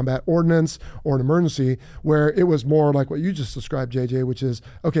earlier, combat ordnance or an emergency, where it was more like what you just described, JJ, which is,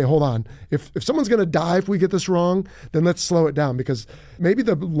 okay, hold on. If someone's going to die if we get this wrong, then let's slow it down, because maybe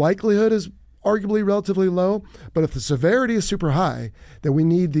the likelihood is arguably relatively low. But if the severity is super high, then we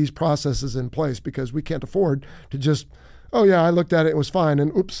need these processes in place because we can't afford to just, oh yeah, I looked at it, it was fine,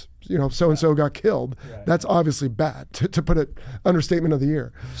 and oops, so-and-so got killed. Right. That's obviously bad, to put it understatement of the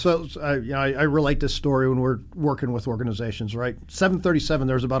year. So I relate this story when we're working with organizations, right? 737,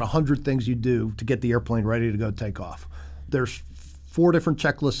 there's about 100 things you do to get the airplane ready to go take off. There's 4 different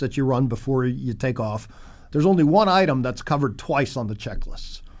checklists that you run before you take off. There's only one item that's covered twice on the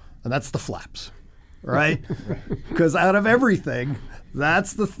checklists, and that's the flaps, right? Because out of everything,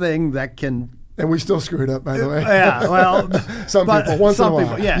 that's the thing that can... And we still screw it up, by the way. Yeah, well... some people, once in a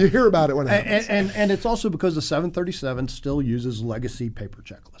while. Yeah. You hear about it when it happens. And it's also because the 737 still uses legacy paper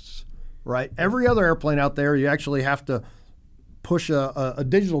checklists, right? Every other airplane out there, you actually have to push a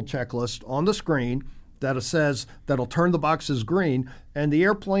digital checklist on the screen that'll turn the boxes green, and the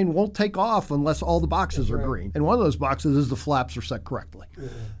airplane won't take off unless all the boxes are green. And one of those boxes is the flaps are set correctly.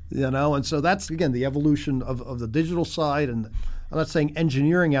 Yeah. And so that's, again, the evolution of the digital side. And I'm not saying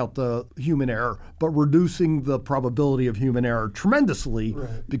engineering out the human error, but reducing the probability of human error tremendously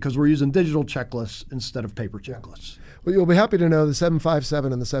because we're using digital checklists instead of paper checklists. Well, you'll be happy to know the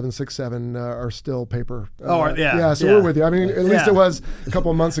 757 and the 767 are still paper. Yeah. Yeah, so we're with you. I mean, at least it was a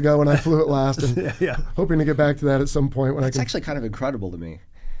couple of months ago when I flew it last, and hoping to get back to that at some point. It's actually kind of incredible to me.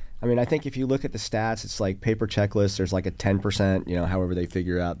 I mean, I think if you look at the stats, it's like paper checklists, there's like a 10%, however they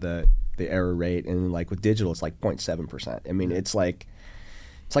figure out the error rate, and like with digital, it's like 0.7%. I mean, it's like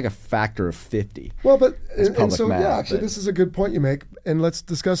a factor of 50. Well, but and so math, actually, this is a good point you make, and let's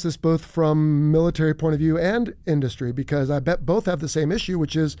discuss this both from military point of view and industry, because I bet both have the same issue,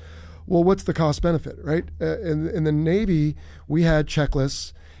 which is, well, what's the cost benefit, right? In the Navy, we had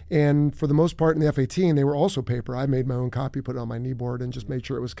checklists, and for the most part in the F-18, they were also paper. I made my own copy, put it on my knee board, and just made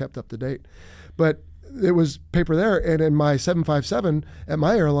sure it was kept up to date. But it was paper there, and in my 757 at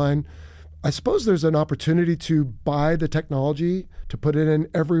my airline, I suppose there's an opportunity to buy the technology to put it in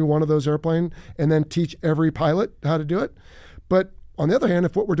every one of those airplanes and then teach every pilot how to do it. But on the other hand,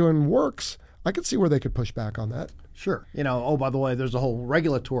 if what we're doing works, I could see where they could push back on that. Sure. By the way, there's a whole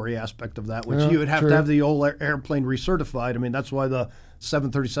regulatory aspect of that, which you would have to have the old airplane recertified. I mean, that's why the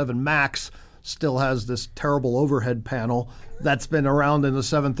 737 MAX still has this terrible overhead panel that's been around in the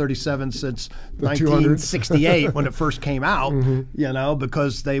 737 since 1968 when it first came out,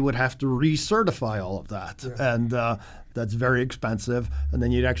 because they would have to recertify all of that. Yeah. And that's very expensive. And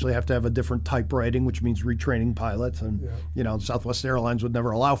then you'd actually have to have a different type rating, which means retraining pilots. And, Southwest Airlines would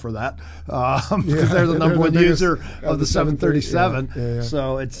never allow for that because they're the number one user of the 737. Yeah.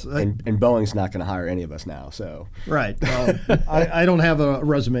 So it's... and Boeing's not going to hire any of us now, so... Right. Well, I don't have a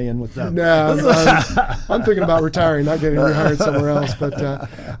resume in with them. No, I'm thinking about retiring, not getting rehired somewhere else. But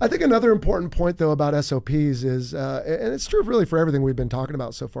I think another important point, though, about SOPs is, and it's true really for everything we've been talking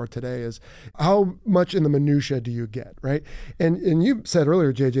about so far today, is how much in the minutia do you get, right? And you said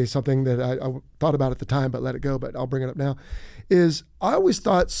earlier, JJ, something that I thought about at the time but let it go, but I'll bring it up now, is I always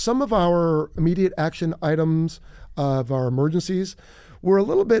thought some of our immediate action items of our emergencies were a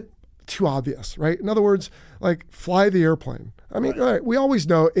little bit too obvious, right? In other words, like fly the airplane. I mean, all right, we always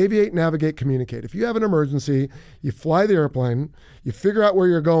know aviate, navigate, communicate. If you have an emergency, you fly the airplane, you figure out where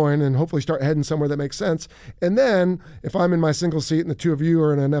you're going and hopefully start heading somewhere that makes sense. And then if I'm in my single seat and the two of you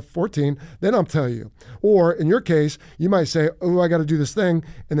are in an F-14, then I'll tell you. Or in your case, you might say, oh, I got to do this thing.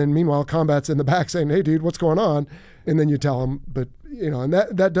 And then meanwhile, combat's in the back saying, hey, dude, what's going on? And then you tell them, but and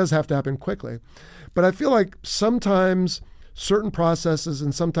that does have to happen quickly. But I feel like sometimes certain processes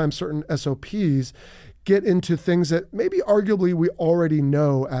and sometimes certain SOPs get into things that maybe arguably we already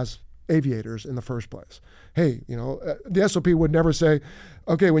know as aviators in the first place. Hey, the SOP would never say,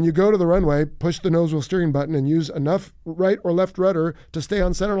 okay, when you go to the runway, push the nose wheel steering button and use enough right or left rudder to stay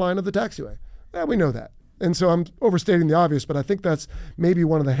on center line of the taxiway. We know that. And so I'm overstating the obvious, but I think that's maybe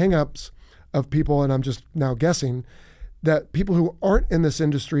one of the hangups of people, and I'm just now guessing, that people who aren't in this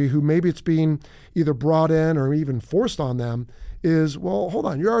industry, who maybe it's being either brought in or even forced on them, is, well, hold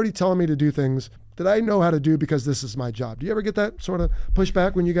on, you're already telling me to do things that I know how to do because this is my job. Do you ever get that sort of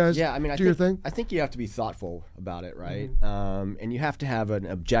pushback when you guys do your thing? I think you have to be thoughtful about it, right? And you have to have an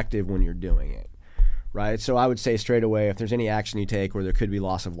objective when you're doing it, right? So I would say straight away, if there's any action you take where there could be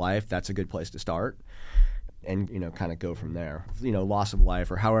loss of life, that's a good place to start. And kind of go from there. Loss of life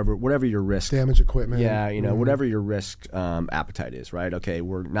or whatever your risk. Damage equipment. Yeah, whatever your risk appetite is, right? Okay,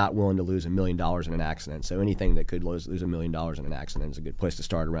 we're not willing to lose $1 million in an accident, so anything that could lose $1 million in an accident is a good place to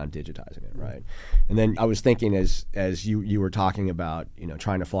start around digitizing it, right? And then I was thinking as you were talking about,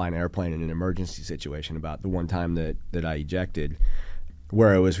 trying to fly an airplane in an emergency situation, about the one time that I ejected,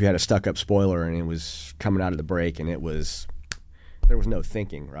 where we had a stuck-up spoiler and it was coming out of the brake and it was There was no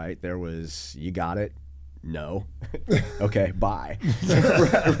thinking, right? There was, you got it? No. Okay, bye.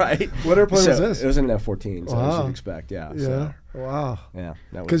 Right? What airplane was this? It was an F-14, so Wow. as you'd expect, yeah. Yeah. So, Wow. yeah.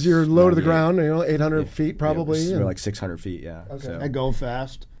 Because you're low to the 98. ground, 800 feet probably. We were and- like 600 feet, yeah. Okay. So. I go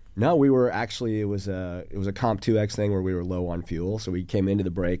fast. No, we were actually, it was a Comp 2X thing where we were low on fuel, so we came into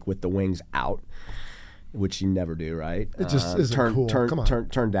the break with the wings out, which you never do, right? It just isn't cool. Come on.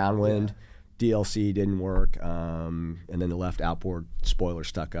 Turn downwind. DLC didn't work, and then the left outboard spoiler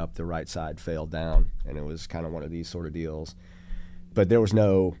stuck up. The right side failed down, and it was kind of one of these sort of deals. But there was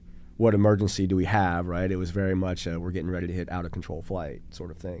no, what emergency do we have, right? It was very much we're getting ready to hit out of control flight sort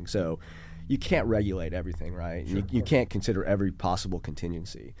of thing. So you can't regulate everything, right? Sure. You can't consider every possible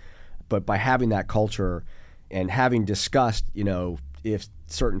contingency. But by having that culture and having discussed, if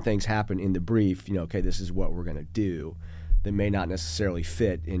certain things happen in the brief, okay, this is what we're going to do, that may not necessarily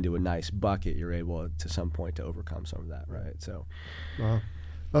fit into a nice bucket, you're able to some point to overcome some of that, right? So, Wow.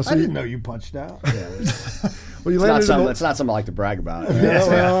 Oh, so I didn't know you punched out. yeah, well, you landed it's not something I like to brag about. Yeah,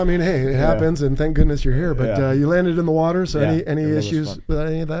 well, I mean, hey, it happens, and thank goodness you're here. But Yeah. You landed in the water, so Yeah, any everything was issues fun. with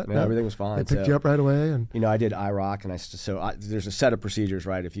any of that? No, everything was fine. They picked you up right away, and I did IROC, and there's a set of procedures,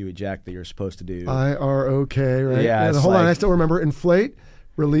 right? If you eject, that you're supposed to do. IROK, right? Yeah, it's hold on, I like- still remember inflate,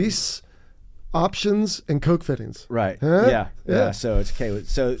 release, options, and coke fittings. Right. Huh? Yeah. So it's okay.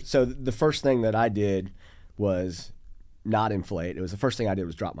 So the first thing that I did was not inflate. It was the first thing I did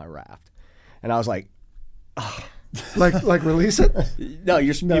was drop my raft, and I was like, like release it. no,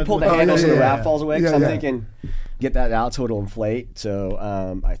 you pull the handle so the raft falls away. Because Yeah, I'm yeah. thinking, get that out so it'll inflate. So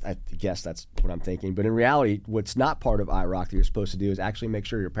I guess that's what I'm thinking. But in reality, what's not part of IROC that you're supposed to do is actually make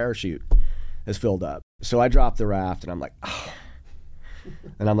sure your parachute is filled up. So I dropped the raft, and I'm like,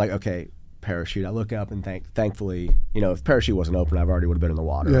 and I'm like, okay, parachute. I look up, and thankfully, if parachute wasn't open, I've already would have been in the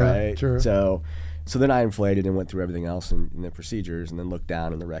water, Yeah, right? sure. So then I inflated and went through everything else in the procedures, and then looked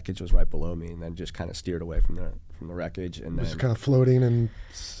down, and the wreckage was right below me, and then just kind of steered away from the wreckage, and then Just kind of floating and.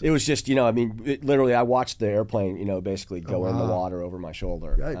 it was just, literally, I watched the airplane, basically go in the wow. water over my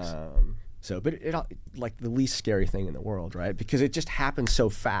shoulder. Yikes. But it like the least scary thing in the world, right? Because it just happens so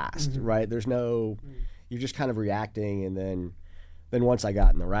fast, right? There's no, you're just kind of reacting, and then once I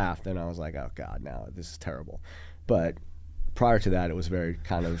got in the raft, then I was like, oh God, now this is terrible. But prior to that, it was very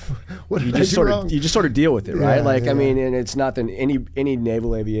kind of What you did I just do sort wrong? of deal with it, right? Yeah, Like yeah. I mean, and it's not that any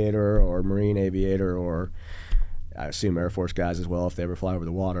naval aviator or marine aviator, or I assume Air Force guys as well, if they ever fly over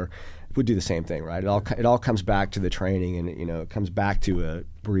the water, would do the same thing, right? It all comes back to the training, and it comes back to a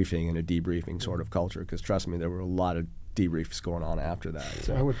briefing and a debriefing sort of culture. Because trust me, there were a lot of debriefs going on after that.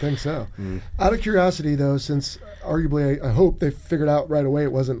 So. I would think so. Out of curiosity, though, since arguably I hope they figured out right away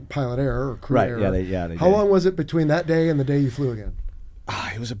it wasn't pilot error or crew Right, error. they How did. long was it between that day and the day you flew again?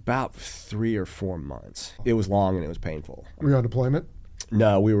 It was about 3 or 4 months. It was long and it was painful. Were you on deployment?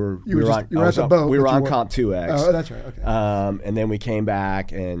 No, we were You were on at the boat, we but were you on weren't- Comp 2X. Oh, that's right. Okay. And then we came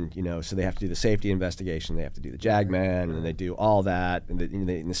back, and so they have to do the safety investigation. They have to do the JAGMAN, and then they do all that. And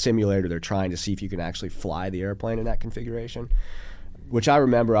in the simulator, they're trying to see if you can actually fly the airplane in that configuration. Which I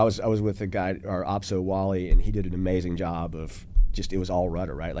remember, I was with a guy, our OPSO Wally, and he did an amazing job of just, it was all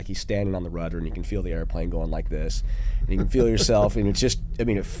rudder, right? Like he's standing on the rudder, and you can feel the airplane going like this, and you can feel yourself, and it's just,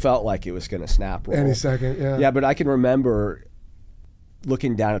 it felt like it was going to snap roll. Any second, yeah. Yeah, but I can remember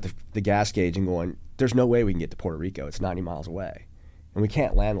looking down at the gas gauge and going, there's no way we can get to Puerto Rico. It's 90 miles away, and we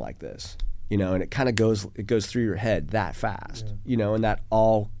can't land like this, and it kind of goes through your head that fast, and that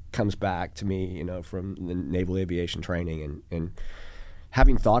all comes back to me, from the naval aviation training and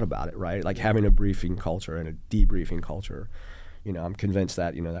having thought about it, right? Like having a briefing culture and a debriefing culture. I'm convinced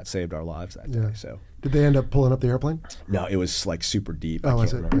that, that saved our lives that day. So Did they end up pulling up the airplane? no, it was like super deep. Oh, I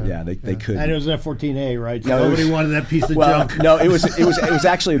was can't it? remember. Yeah. Yeah, they couldn't. And it was an F-14A, right? So No, it nobody was- wanted that piece of Well, junk. no, it was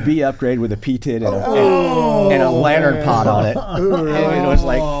actually a B upgrade with a P-TID and a lantern pod on it. And it was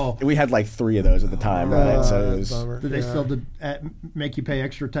like we had like 3 of those at the time, right? So it was. Bummer. Did they Yeah. still make you pay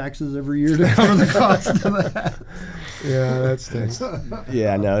extra taxes every year to cover the cost of that? Yeah, that stinks.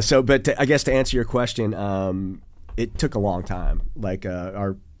 Yeah, no. So, but I guess to answer your question, it took a long time. Like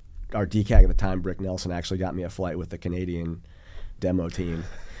our DCAG at the time, Brick Nelson, actually got me a flight with the Canadian demo team.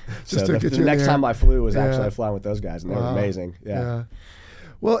 Just So to the get you in next the air. time I flew was Yeah. actually flying with those guys, and they were Wow. amazing. Yeah.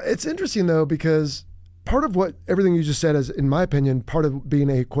 Well, it's interesting though, because part of what everything you just said is, in my opinion, part of being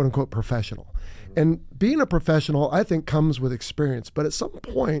a quote unquote professional. And being a professional, I think, comes with experience. But at some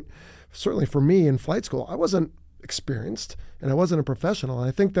point, certainly for me in flight school, I wasn't experienced and I wasn't a professional. And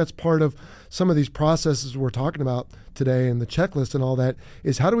I think that's part of some of these processes we're talking about today and the checklist and all that,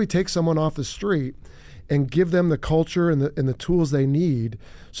 is how do we take someone off the street and give them the culture and the tools they need,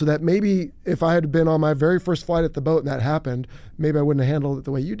 so that maybe if I had been on my very first flight at the boat and that happened, maybe I wouldn't have handled it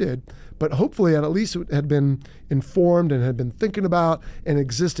the way you did. But hopefully at least it had been informed and had been thinking about and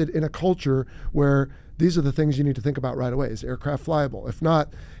existed in a culture where these are the things you need to think about right away. Is aircraft flyable? If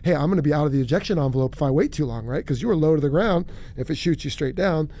not, hey, I'm going to be out of the ejection envelope if I wait too long, right? Because you were low to the ground if it shoots you straight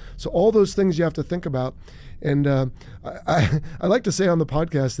down. So all those things you have to think about. And I like to say on the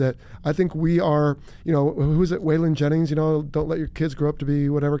podcast that I think we are, who's it, Waylon Jennings, don't let your kids grow up to be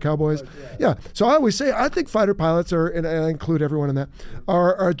whatever cowboys. Yeah. So I always say, I think fighter pilots are, and I include everyone in that,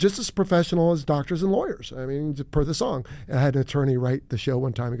 are just as professional as doctors and lawyers. I mean, per the song. And I had an attorney write the show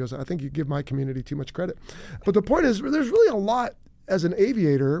one time. He goes, I think you give my community too much credit. But the point is, there's really a lot as an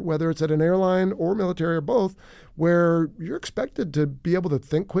aviator, whether it's at an airline or military or both, where you're expected to be able to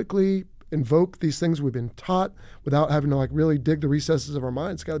think quickly, invoke these things we've been taught without having to really dig the recesses of our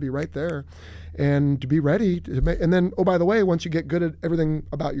mind. It's got to be right there, and to be ready to make. And then, oh, by the way, once you get good at everything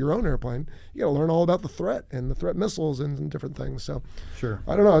about your own airplane, you got to learn all about the threat and the threat missiles and different things. So, sure,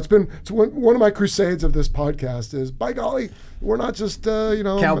 I don't know. It's one of my crusades of this podcast is, by golly, we're not just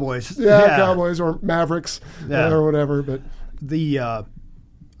cowboys, cowboys or mavericks or whatever, but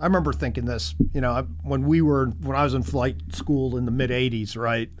I remember thinking this, when I was in flight school in the mid '80s,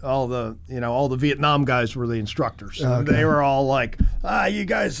 right? All the Vietnam guys were the instructors. Okay. They were all like, you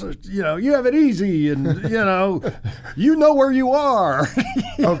guys, you have it easy, and you know where you are,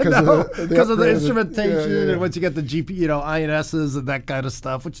 because of the instrumentation, and once you get the GP, INSs and that kind of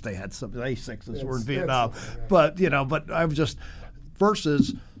stuff, which they had some A6s were in Vietnam, but I was just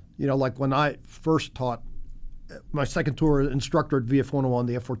versus, like when I first taught. My second tour instructor at VF-101,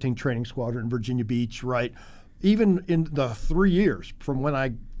 the F-14 training squadron in Virginia Beach, right? Even in the 3 years from when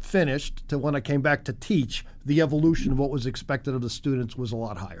I finished to when I came back to teach, the evolution of what was expected of the students was a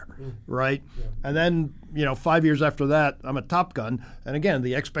lot higher, right? Yeah. And then, 5 years after that, I'm a Top Gun. And again,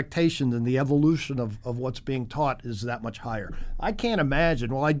 the expectations and the evolution of what's being taught is that much higher. I can't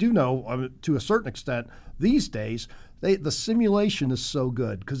imagine, well, I do know to a certain extent these days, the simulation is so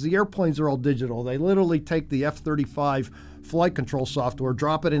good because the airplanes are all digital. They literally take the F-35 flight control software,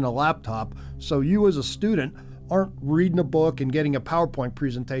 drop it in a laptop, so you as a student aren't reading a book and getting a PowerPoint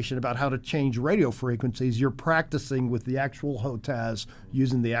presentation about how to change radio frequencies. You're practicing with the actual HOTAS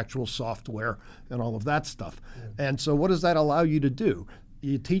using the actual software and all of that stuff. Yeah. And so what does that allow you to do?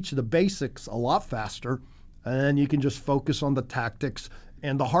 You teach the basics a lot faster, and then you can just focus on the tactics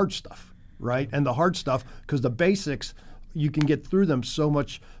and the hard stuff. Right? And the hard stuff, because the basics, you can get through them so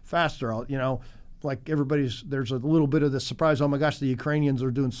much faster. Like there's a little bit of this surprise, oh my gosh, the Ukrainians are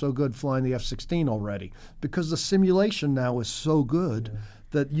doing so good flying the F-16 already. Because the simulation now is so good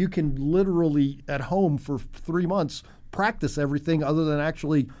that you can literally, at home for 3 months, practice everything other than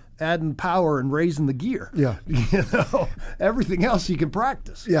actually adding power and raising the gear. Yeah. Everything else you can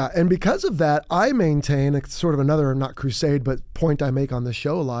practice. Yeah, and because of that, I maintain, it's sort of another, not crusade, but point I make on this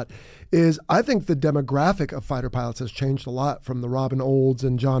show a lot, is I think the demographic of fighter pilots has changed a lot from the Robin Olds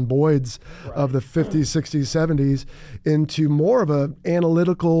and John Boyds of the 50s, 60s, 70s into more of an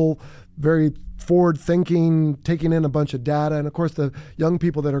analytical, very forward-thinking, taking in a bunch of data. And of course, the young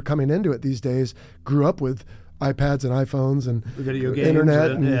people that are coming into it these days grew up with iPads and iPhones and video games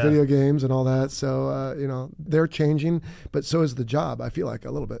internet and video games and all that. So, they're changing, but so is the job, I feel like,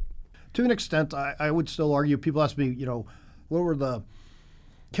 a little bit. To an extent, I would still argue, people ask me, what were the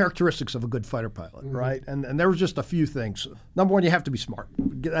characteristics of a good fighter pilot, right? And there was just a few things. Number one, you have to be smart.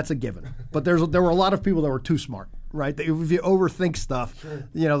 That's a given. But there were a lot of people that were too smart, right? If you overthink stuff,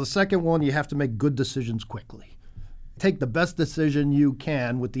 the second one, you have to make good decisions quickly. Take the best decision you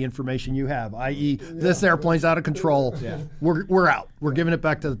can with the information you have, i.e. this airplane's out of control. Yeah. We're out. We're giving it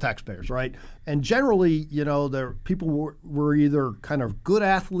back to the taxpayers, right? And generally, people were either kind of good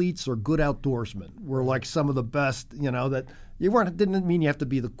athletes or good outdoorsmen. Were like some of the best, that didn't mean you have to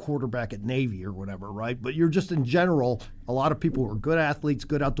be the quarterback at Navy or whatever, right? But you're just in general, a lot of people were good athletes,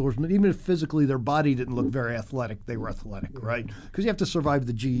 good outdoorsmen. Even if physically their body didn't look very athletic, they were athletic, right? Because you have to survive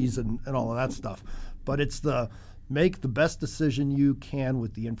the G's and all of that stuff. But it's make the best decision you can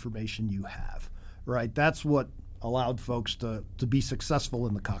with the information you have, right? That's what allowed folks to be successful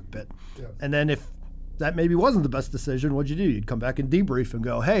in the cockpit. Yeah. And then if that maybe wasn't the best decision, what'd you do? You'd come back and debrief and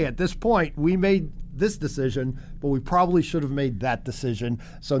go, hey, at this point, we made this decision, but we probably should have made that decision.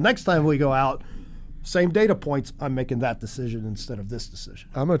 So next time we go out, same data points, I'm making that decision instead of this decision.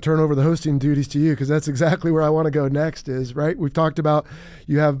 I'm going to turn over the hosting duties to you because that's exactly where I want to go next is, right? We've talked about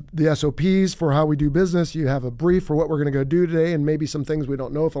you have the SOPs for how we do business. You have a brief for what we're going to go do today and maybe some things we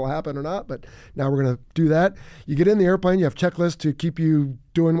don't know if it'll happen or not, but now we're going to do that. You get in the airplane, you have checklists to keep you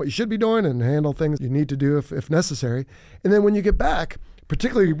doing what you should be doing and handle things you need to do if necessary. And then when you get back,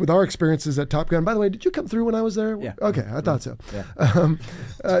 particularly with our experiences at Top Gun. By the way, did you come through when I was there? Yeah. Okay, I thought so.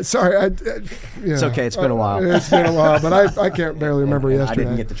 Yeah. Sorry. It's okay. It's been a while. It's been a while, but I can't barely remember yesterday. I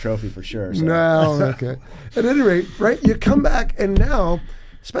didn't get the trophy for sure. So. No, okay. At any rate, right, you come back and now,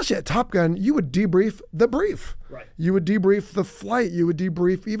 especially at Top Gun, you would debrief the brief. Right. You would debrief the flight. You would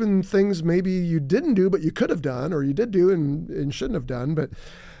debrief even things maybe you didn't do but you could have done or you did do and shouldn't have done. But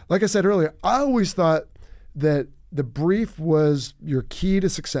like I said earlier, I always thought that the brief was your key to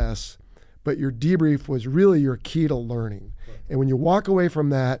success, but your debrief was really your key to learning. Right. And when you walk away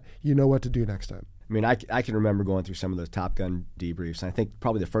from that, you know what to do next time. I mean, I can remember going through some of those Top Gun debriefs. And I think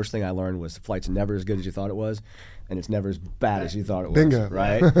probably the first thing I learned was the flight's never as good as you thought it was, and it's never as bad as you thought it was. Bingo.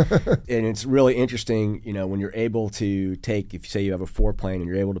 Right? And it's really interesting, when you're able to take, if you say you have a 4-plane and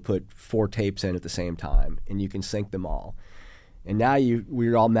you're able to put 4 tapes in at the same time, and you can sync them all. And now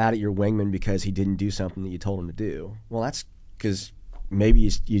we're all mad at your wingman because he didn't do something that you told him to do. Well, that's because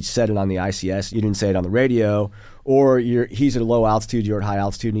maybe you said it on the ICS, you didn't say it on the radio, or he's at a low altitude, you're at high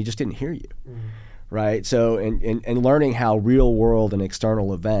altitude, and he just didn't hear you. Mm-hmm. Right? So, and learning how real world and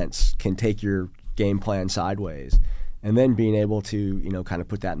external events can take your game plan sideways, and then being able to, kind of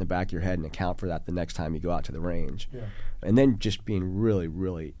put that in the back of your head and account for that the next time you go out to the range. Yeah. And then just being really,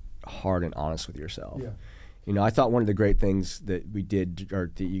 really hard and honest with yourself. Yeah. I thought one of the great things that we did,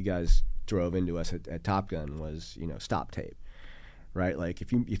 or that you guys drove into us at Top Gun was, stop tape, right? Like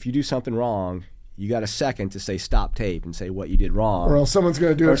if you do something wrong, you got a second to say stop tape and say what you did wrong. Or else someone's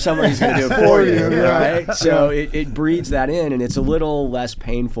going to do it. Or somebody's going to do it for you, right? So it breeds that in, and it's a little less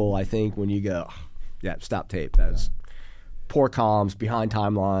painful, I think, when you go, yeah, stop tape. That was poor comms, behind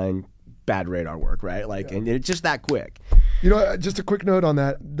timeline, bad radar work, right? And it's just that quick. Just a quick note on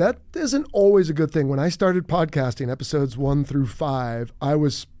that. That isn't always a good thing. When I started podcasting, episodes 1 through 5, I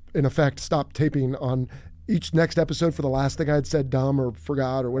was, in effect, stopped taping on each next episode for the last thing I'd said dumb or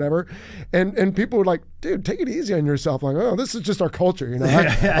forgot or whatever. And people were like, dude, take it easy on yourself. Like, oh, this is just our culture. I'm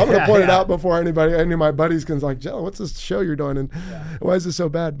going to point it out before any of my buddies can like, Joe, what's this show you're doing? And why is this so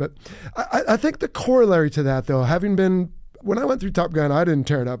bad? But I think the corollary to that, though, having been, when I went through Top Gun, I didn't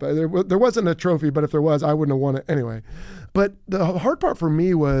tear it up. There wasn't a trophy, but if there was, I wouldn't have won it anyway. But the hard part for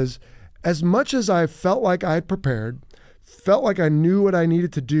me was, as much as I felt like I had prepared, felt like I knew what I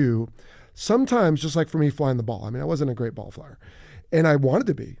needed to do, sometimes, just like for me flying the ball, I mean, I wasn't a great ball flyer. And I wanted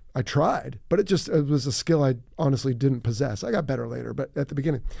to be. I tried, but it was a skill I honestly didn't possess. I got better later, but at the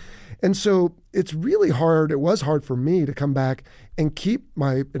beginning. And so it's really hard. It was hard for me to come back and keep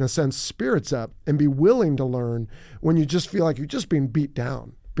my, in a sense, spirits up and be willing to learn when you just feel like you're just being beat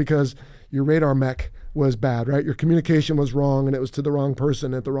down because your radar mech was bad, right? Your communication was wrong and it was to the wrong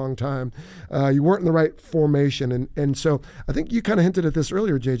person at the wrong time. You weren't in the right formation. And so I think you kind of hinted at this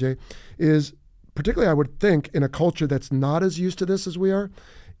earlier, JJ, is particularly I would think in a culture that's not as used to this as we are,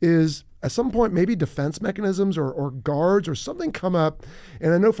 is at some point maybe defense mechanisms or guards or something come up.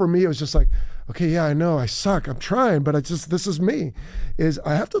 And I know for me it was just like, okay, yeah, I know I suck, I'm trying, but this is me.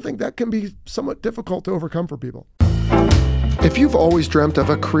 I have to think that can be somewhat difficult to overcome for people. If you've always dreamt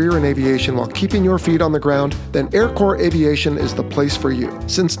of a career in aviation while keeping your feet on the ground, then Air Corps Aviation is the place for you.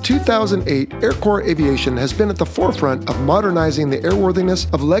 Since 2008, Air Corps Aviation has been at the forefront of modernizing the airworthiness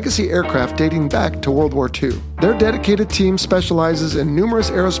of legacy aircraft dating back to World War II. Their dedicated team specializes in numerous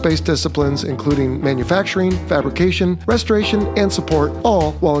aerospace disciplines, including manufacturing, fabrication, restoration, and support,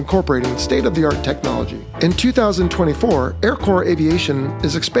 all while incorporating state-of-the-art technology. In 2024, Air Corps Aviation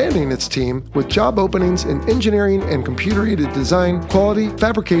is expanding its team with job openings in engineering and computer-aided design, quality,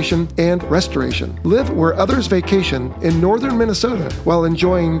 fabrication, and restoration. Live where others vacation in northern Minnesota while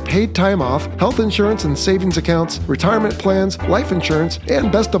enjoying paid time off, health insurance and savings accounts, retirement plans, life insurance,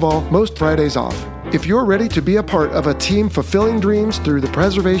 and best of all, most Fridays off. If you're ready to be a part of a team fulfilling dreams through the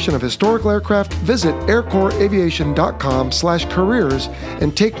preservation of historical aircraft, visit aircorpsaviation.com/careers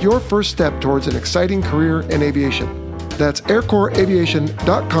and take your first step towards an exciting career in aviation. That's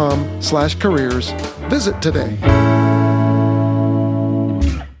aircorpsaviation.com/careers. Visit today.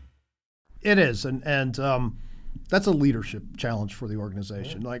 It is, and that's a leadership challenge for the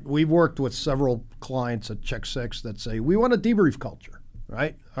organization. Like, we've worked with several clients at Check 6 that say, we want a debrief culture,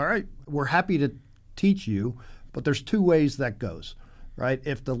 right? All right, we're happy to teach you, but there's 2 ways that goes, right?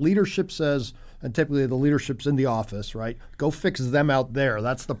 If the leadership says, and typically the leadership's in the office, right? Go fix them out there.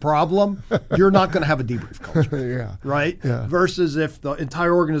 That's the problem. You're not going to have a debrief culture, right? Yeah. Versus if the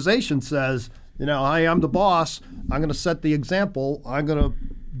entire organization says, I am the boss, I'm going to set the example, I'm going to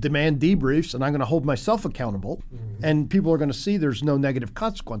demand debriefs, and I'm going to hold myself accountable, and people are going to see there's no negative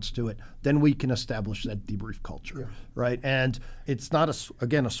consequence to it, then we can establish that debrief culture, right? And it's not,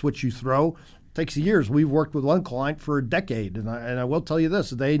 a switch you throw. It takes years. We've worked with one client for a decade, and I will tell you this,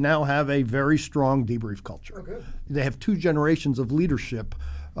 they now have a very strong debrief culture. Okay. They have 2 generations of leadership.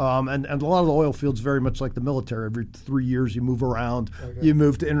 And a lot of the oil fields very much like the military. Every 3 years you move around, you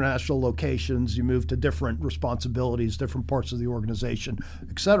move to international locations, you move to different responsibilities, different parts of the organization,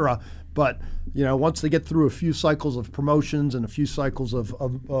 et cetera. But once they get through a few cycles of promotions and a few cycles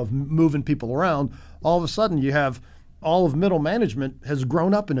of moving people around, all of a sudden you have all of middle management has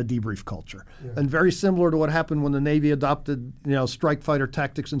grown up in a debrief culture. And very similar to what happened when the Navy adopted, Strike Fighter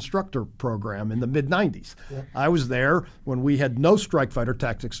Tactics Instructor Program in the mid-90s. I was there when we had no Strike Fighter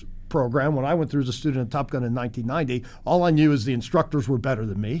Tactics program. When I went through as a student at Top Gun in 1990, all I knew is the instructors were better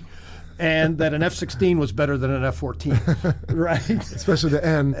than me, and that an F-16 was better than an F-14, right? Especially the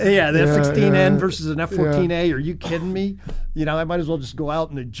N. Yeah, the F-16N versus an F-14A. Are you kidding me? I might as well just go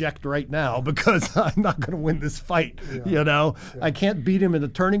out and eject right now because I'm not going to win this fight. I can't beat him in a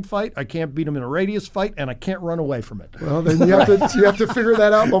turning fight. I can't beat him in a radius fight, and I can't run away from it. Well, then you have to figure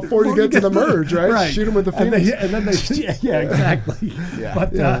that out before you get to the merge, right? Shoot him with the Phoenix. And then exactly.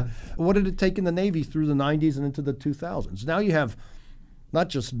 But what did it take in the Navy through the 90s and into the 2000s? Now you have not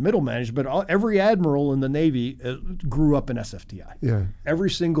just middle management, but every admiral in the Navy grew up in SFTI. Yeah. Every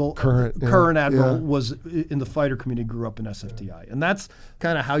single current admiral was in the fighter community grew up in SFTI. And that's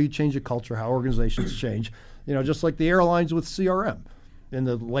kind of how you change a culture, how organizations change. Just like the airlines with CRM. In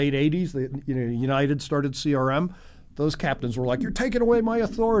the late 80s, United started CRM. Those captains were like, "You're taking away my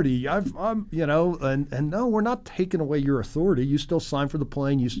authority." And no, we're not taking away your authority. You still sign for the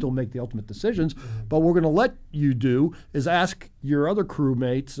plane. You still make the ultimate decisions. But what we're going to let you do is ask your other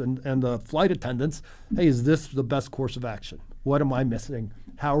crewmates and the flight attendants, "Hey, is this the best course of action? What am I missing?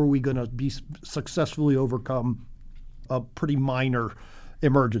 How are we going to successfully overcome a pretty minor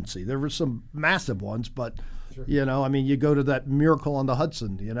emergency?" There were some massive ones, but you go to that Miracle on the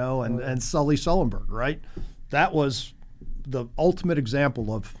Hudson, and Sully Sullenberg, right? That was the ultimate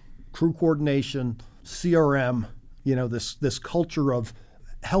example of crew coordination, CRM, this culture of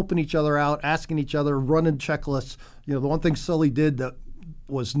helping each other out, asking each other, running checklists. The one thing Sully did that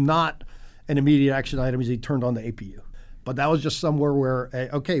was not an immediate action item is he turned on the APU. But that was just somewhere where,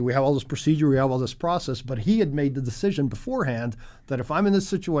 we have all this procedure, we have all this process, but he had made the decision beforehand that if I'm in this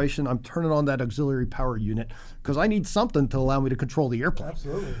situation, I'm turning on that auxiliary power unit because I need something to allow me to control the airplane.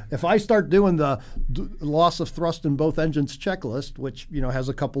 Absolutely. If I start doing the loss of thrust in both engines checklist, which has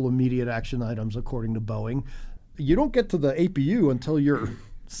a couple immediate action items according to Boeing, you don't get to the APU until you're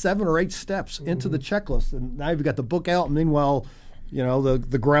 7 or 8 steps into the checklist, and now you've got the book out, and meanwhile,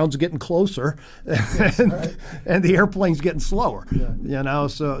 the ground's getting closer and the airplane's getting slower.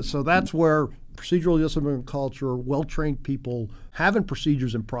 So that's where procedural discipline culture, well-trained people, having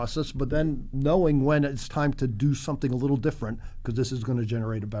procedures and process, but then knowing when it's time to do something a little different because this is going to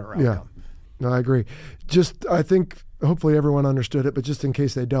generate a better outcome. Yeah. No, I agree. I think hopefully everyone understood it, but just in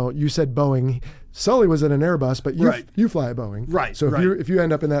case they don't, you said Boeing. Sully was in an Airbus, but you fly a Boeing. Right. So if you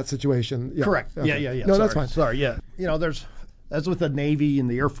end up in that situation. Yeah. Correct. Okay. Yeah. No, that's fine. Sorry, yeah. As with the Navy and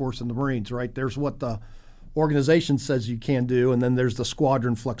the Air Force and the Marines, right? There's what the organization says you can do, and then there's the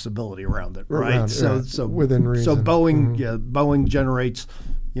squadron flexibility around it, right? So within reason. So Boeing, Boeing generates,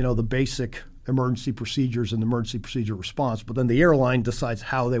 the basic emergency procedures and the emergency procedure response, but then the airline decides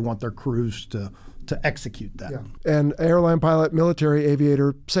how they want their crews to execute that. Yeah. And airline pilot, military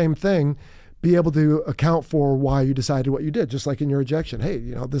aviator, same thing. Be able to account for why you decided what you did, just like in your ejection. Hey,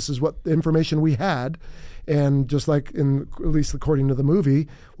 this is what information we had. And just like at least according to the movie,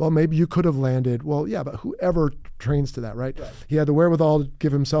 well, maybe you could have landed. Well, yeah, but whoever trains to that, right? He had the wherewithal to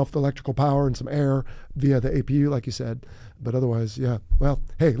give himself the electrical power and some air via the APU, like you said. But otherwise, yeah. Well,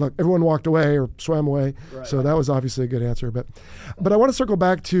 hey, look, everyone walked away or swam away. Right. So that was obviously a good answer. But I want to circle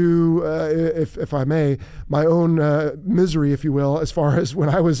back to, if I may, my own misery, if you will, as far as when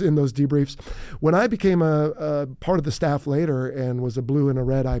I was in those debriefs. When I became a part of the staff later and was a blue and a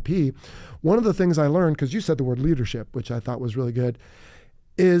red IP, one of the things I learned, because you said the word leadership, which I thought was really good,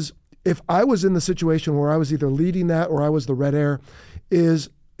 is if I was in the situation where I was either leading that or I was the red air, is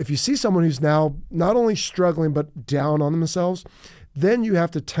if you see someone who's now not only struggling but down on themselves, then you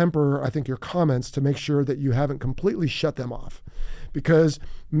have to temper, I think, your comments to make sure that you haven't completely shut them off. Because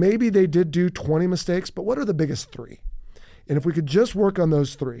maybe they did do 20 mistakes, but what are the biggest 3? And if we could just work on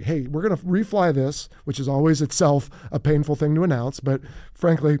those three, hey, we're going to refly this, which is always itself a painful thing to announce, but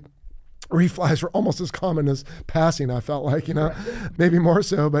frankly, reflies were almost as common as passing, I felt like, maybe more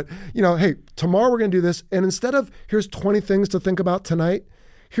so. But, hey, tomorrow we're going to do this. And instead of here's 20 things to think about tonight,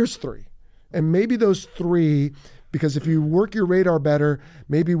 here's 3. And maybe those 3, because if you work your radar better,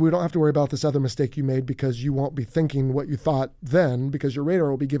 maybe we don't have to worry about this other mistake you made because you won't be thinking what you thought then because your radar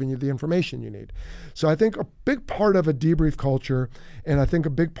will be giving you the information you need. So I think a big part of a debrief culture, and I think a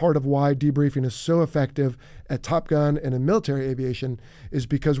big part of why debriefing is so effective at Top Gun and in military aviation is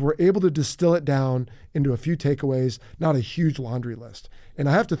because we're able to distill it down into a few takeaways, not a huge laundry list. And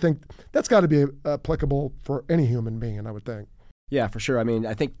I have to think that's got to be applicable for any human being, I would think. Yeah, for sure. I mean,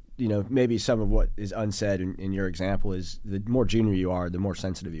 I think, maybe some of what is unsaid in your example is the more junior you are, the more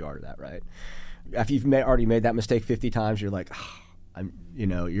sensitive you are to that, right? If you've already made that mistake 50 times, you're like, you're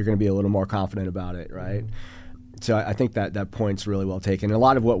going to be a little more confident about it, right? Mm-hmm. So I think that point's really well taken. And a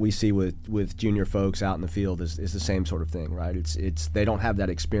lot of what we see with junior folks out in the field is the same sort of thing, right? It's they don't have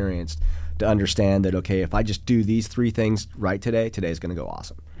that experience to understand that, okay, if I just do these 3 things right today's going to go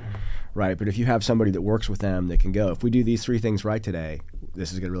awesome. Right, but if you have somebody that works with them that can go, if we do these 3 things right today,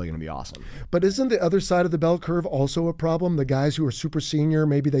 this is really going to be awesome. But isn't the other side of the bell curve also a problem? The guys who are super senior,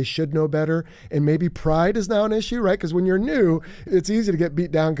 maybe they should know better, and maybe pride is now an issue, right? Because when you're new, it's easy to get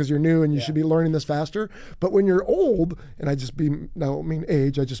beat down because you're new and you should be learning this faster. But when you're old, and I don't mean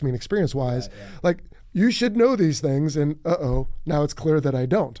age, I just mean experience-wise, like you should know these things, and now it's clear that I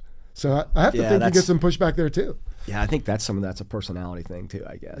don't. So I have to think you get some pushback there too. Yeah, I think that's a personality thing too,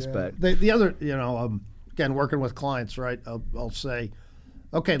 I guess. Yeah. But the other, again, working with clients, right? I'll say,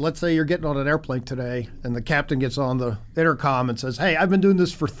 okay, let's say you're getting on an airplane today, and the captain gets on the intercom and says, "Hey, I've been doing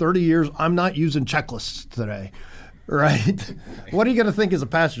this for 30 years. I'm not using checklists today." Right? What are you going to think as a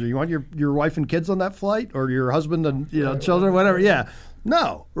passenger? You want your wife and kids on that flight, or your husband and children, whatever? Yeah,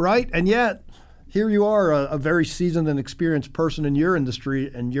 no, right? And yet, here you are, a very seasoned and experienced person in your industry,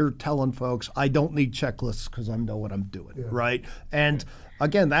 and you're telling folks, I don't need checklists because I know what I'm doing, right? And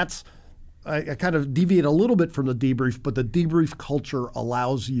again, I kind of deviate a little bit from the debrief, but the debrief culture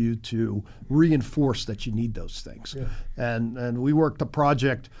allows you to reinforce that you need those things. Yeah. And we worked a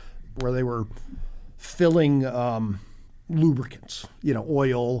project where they were filling lubricants,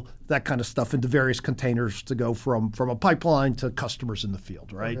 oil, that kind of stuff into various containers to go from a pipeline to customers in the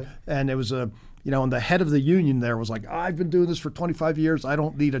field, right? Okay. And it was and the head of the union there was like, I've been doing this for 25 years. I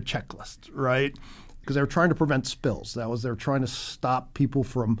don't need a checklist, right? Because they were trying to prevent spills. They were trying to stop people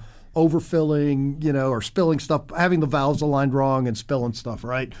from overfilling, or spilling stuff, having the valves aligned wrong and spilling stuff,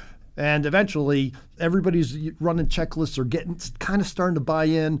 right? And eventually, everybody's running checklists or kind of starting to buy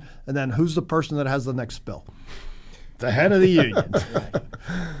in. And then who's the person that has the next spill? The head of the union.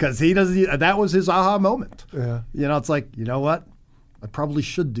 Because that was his aha moment. Yeah. It's like, you know what? I probably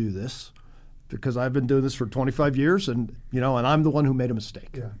should do this because I've been doing this for 25 years and I'm the one who made a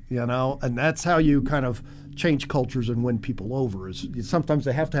mistake. Yeah. And that's how you kind of change cultures and win people over is sometimes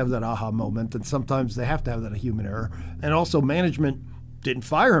they have to have that aha moment and sometimes they have to have that human error. And also management didn't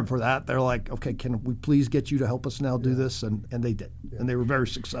fire him for that. They're like, okay, can we please get you to help us now do this? And they did. Yeah. And they were very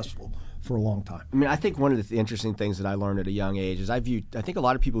successful for a long time. I mean, I think one of the interesting things that I learned at a young age is I think a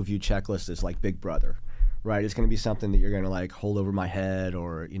lot of people view checklists as like Big Brother, right? It's going to be something that you're going to like hold over my head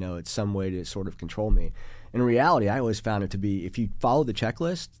or, it's some way to sort of control me. In reality, I always found it to be, if you follow the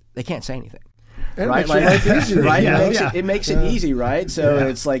checklist, they can't say anything. And right? It makes life easier. Right? It makes it easy, right? So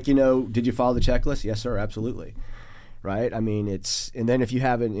it's like, did you follow the checklist? Yes, sir, absolutely. Right? I mean, and then if you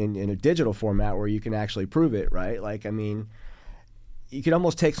have it in a digital format where you can actually prove it, right? Like, I mean, you could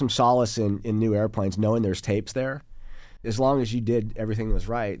almost take some solace in new airplanes knowing there's tapes there. As long as you did everything that was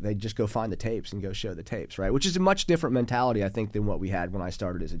right, they'd just go find the tapes and go show the tapes, right? Which is a much different mentality, I think, than what we had when I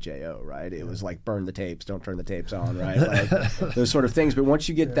started as a JO, right? It was like burn the tapes, don't turn the tapes on, right? Like those sort of things. But once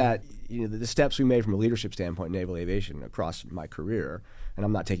you get that, the steps we made from a leadership standpoint in naval aviation across my career, and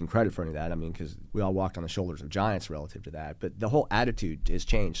I'm not taking credit for any of that, I mean, because we all walked on the shoulders of giants relative to that, but the whole attitude has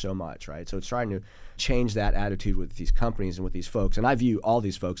changed so much, right? So it's trying to change that attitude with these companies and with these folks, and I view all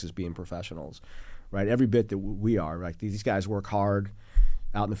these folks as being professionals, right? Every bit that we are, right? These guys work hard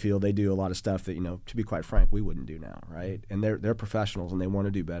out in the field. They do a lot of stuff that, to be quite frank, we wouldn't do now, right? And they're professionals and they want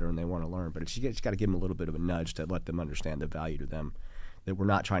to do better and they want to learn, but you just got to give them a little bit of a nudge to let them understand the value to them. That we're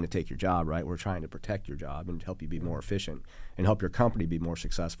not trying to take your job, right? We're trying to protect your job and help you be more efficient and help your company be more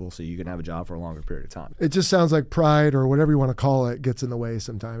successful so you can have a job for a longer period of time. It just sounds like pride or whatever you want to call it gets in the way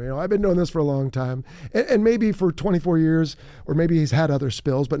sometimes. I've been doing this for a long time and maybe for 24 years or maybe he's had other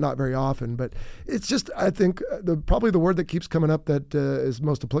spills, but not very often. But it's just, I think, probably the word that keeps coming up that is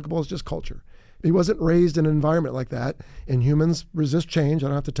most applicable is just culture. He wasn't raised in an environment like that. And humans resist change. I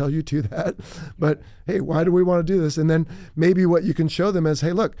don't have to tell you two that. But hey, why do we want to do this? And then maybe what you can show them is,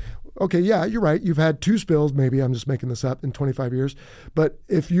 hey, look, okay, yeah, you're right. You've had 2 spills, maybe, I'm just making this up, in 25 years. But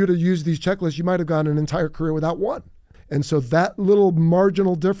if you'd have used these checklists, you might have gone an entire career without one. And so that little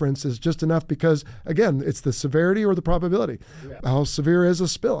marginal difference is just enough because, again, it's the severity or the probability. Yeah. How severe is a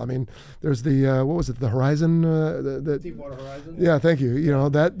spill? I mean, there's the, what was it, the Horizon? The Deepwater Horizon? Yeah, thank you. You know,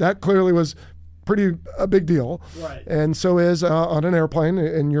 that clearly was a big deal. Right. And so is on an airplane,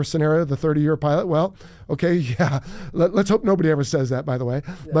 in your scenario, the 30-year pilot. Well, okay, yeah, let's hope nobody ever says that, by the way.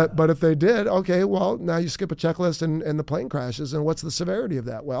 Yeah. But if they did, okay, well, now you skip a checklist and the plane crashes. And what's the severity of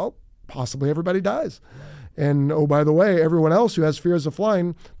that? Well, possibly everybody dies. And oh, by the way, everyone else who has fears of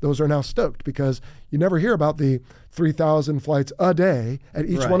flying, those are now stoked because you never hear about the 3,000 flights a day at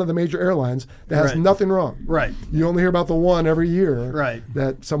each one of the major airlines that has nothing wrong. Right. You only hear about the one every year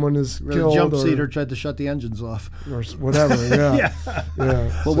that someone is killed. The jump seater tried to shut the engines off. Or whatever, yeah.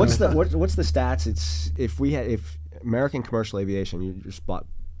 Well, so. what's the stats? It's if American commercial aviation,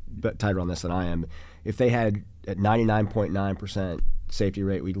 you're tighter on this than I am, if they had at 99.9% safety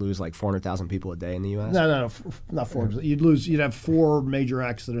rate, we'd lose like 400,000 people a day in the U.S.? No, not 400. You'd have 4 major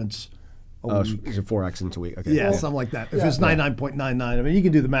accidents a week. So 4 accidents a week. Okay. Yeah, something like that. If it's 99.99, I mean, you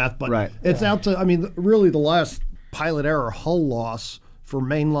can do the math, but it's out to, I mean, really the last pilot error hull loss for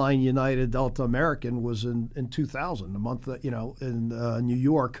mainline United Delta American was in 2000, a month that, in New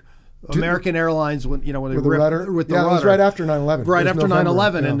York. American Airlines, when they with the rudder. It was right after 9/11. Right after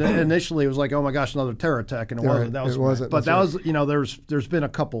 9/11, and initially it was like, oh my gosh, another terror attack, and it wasn't. That wasn't. But that was, there's been a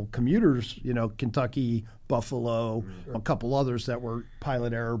couple commuters, Kentucky, Buffalo, a couple others that were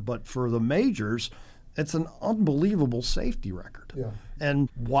pilot error, but for the majors, it's an unbelievable safety record. Yeah. And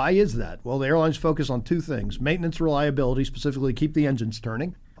why is that? Well, the airlines focus on 2 things: maintenance reliability, specifically keep the engines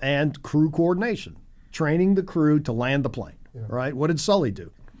turning, and crew coordination, training the crew to land the plane. Yeah. Right? What did Sully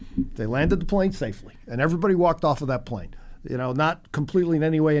do? They landed the plane safely, and everybody walked off of that plane. Not completely in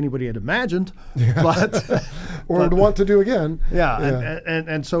any way anybody had imagined, but would want to do again. Yeah.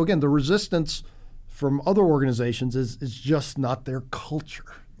 And so again, the resistance from other organizations is just not their culture,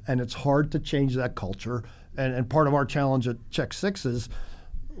 and it's hard to change that culture. And part of our challenge at Check 6 is,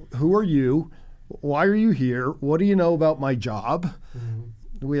 who are you? Why are you here? What do you know about my job?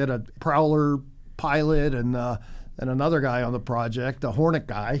 Mm-hmm. We had a Prowler pilot and another guy on the project, a Hornet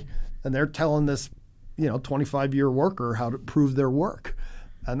guy, and they're telling this, 25-year worker how to prove their work.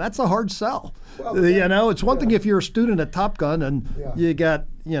 And that's a hard sell. Well, it's one thing if you're a student at Top Gun and you got,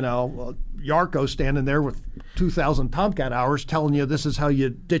 Yarko standing there with 2,000 Tomcat hours telling you this is how you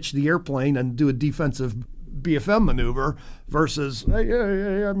ditch the airplane and do a defensive BFM maneuver versus, hey,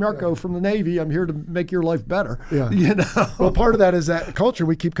 I'm Yarko from the Navy. I'm here to make your life better. Yeah. Well, part of that is that culture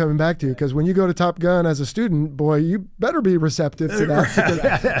we keep coming back to, because when you go to Top Gun as a student, boy, you better be receptive to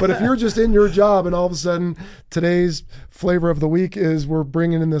that. But if you're just in your job and all of a sudden today's flavor of the week is we're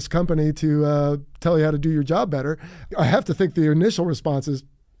bringing in this company to tell you how to do your job better, I have to think the initial response is,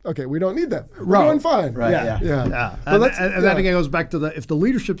 okay, we don't need that. We're doing fine. Right. Yeah. And that again goes back to if the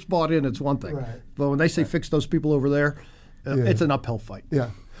leadership's bought in, it's one thing. Right. But when they say fix those people over there, it's an uphill fight. Yeah.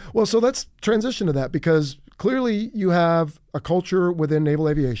 Well, so let's transition to that, because clearly you have a culture within naval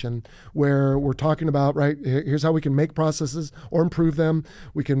aviation where we're talking about, right, here's how we can make processes or improve them.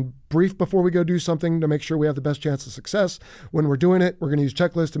 We can brief before we go do something to make sure we have the best chance of success. When we're doing it, we're going to use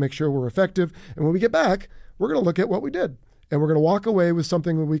checklists to make sure we're effective. And when we get back, we're going to look at what we did. And we're going to walk away with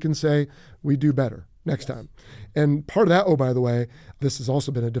something that we can say we do better next time. And part of that, oh, by the way, this has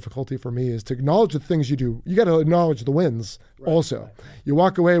also been a difficulty for me, is to acknowledge the things you do. You got to acknowledge the wins also. Right. You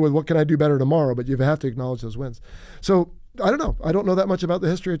walk away with what can I do better tomorrow, but you have to acknowledge those wins. So I don't know. I don't know that much about the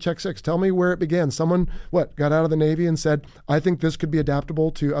history of Check 6. Tell me where it began. Someone, got out of the Navy and said, I think this could be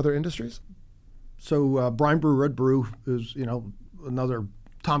adaptable to other industries? So Brian Brew, Red Brew, is, another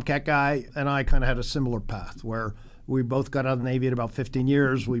Tomcat guy, and I kind of had a similar path where we both got out of the Navy in about 15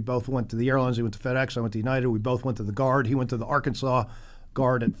 years. We both went to the airlines. He went to FedEx. I went to United. We both went to the Guard. He went to the Arkansas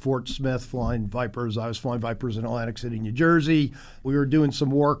Guard at Fort Smith flying Vipers. I was flying Vipers in Atlantic City, New Jersey. We were doing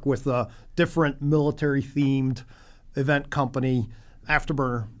some work with a different military-themed event company,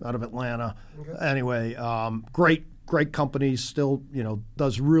 Afterburner, out of Atlanta. Okay. Anyway, great companies, still,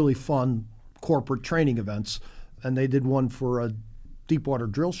 does really fun corporate training events. And they did one for a deepwater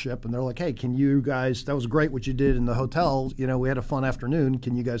drill ship, and they're like, hey, can you guys, that was great what you did in the hotel, we had a fun afternoon,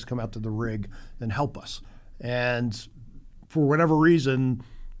 can you guys come out to the rig and help us? And for whatever reason,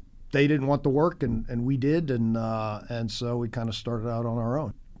 they didn't want the work, and we did, and so we kind of started out on our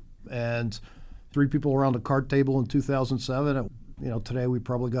own. And 3 people around a card table in 2007, today we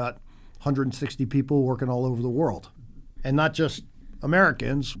probably got 160 people working all over the world. And not just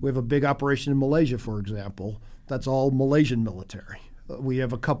Americans. We have a big operation in Malaysia, for example. That's all Malaysian military. We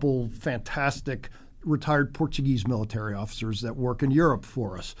have a couple fantastic retired Portuguese military officers that work in Europe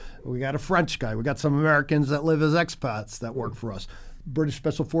for us. We got a French guy. We got some Americans that live as expats that work for us. British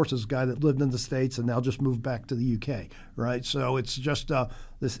Special Forces guy that lived in the States and now just moved back to the UK, right? So it's just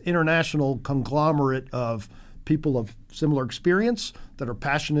this international conglomerate of people of similar experience that are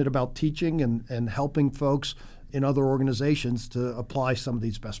passionate about teaching and helping folks in other organizations to apply some of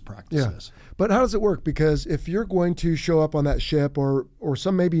these best practices. Yeah. But how does it work? Because if you're going to show up on that ship or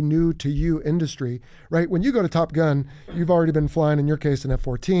some maybe new to you industry, right? When you go to Top Gun, you've already been flying, in your case, an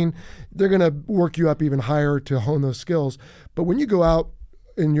F-14. They're going to work you up even higher to hone those skills. But when you go out,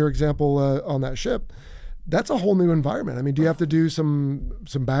 in your example, on that ship, that's a whole new environment. I mean, do you have to do some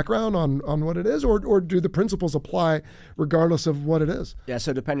background on what it is, or do the principles apply regardless of what it is? Yeah,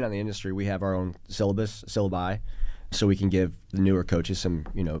 so depending on the industry, we have our own syllabi, so we can give the newer coaches some,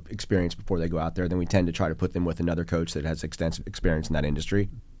 experience before they go out there. Then we tend to try to put them with another coach that has extensive experience in that industry.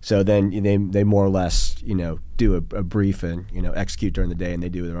 So then they more or less, do a brief and, execute during the day, and they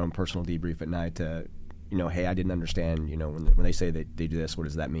do their own personal debrief at night to, hey, I didn't understand, when they say that they do this, what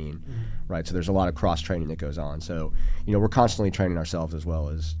does that mean, right? So there's a lot of cross-training that goes on. So, we're constantly training ourselves as well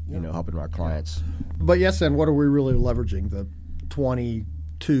as, helping our clients. But yes, and what are we really leveraging? The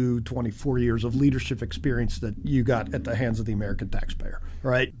 24 years of leadership experience that you got at the hands of the American taxpayer,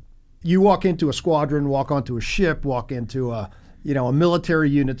 right? You walk into a squadron, walk onto a ship, walk into a military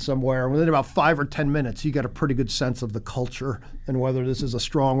unit somewhere, and within about 5 or 10 minutes, you got a pretty good sense of the culture and whether this is a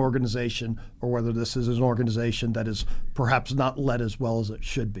strong organization or whether this is an organization that is perhaps not led as well as it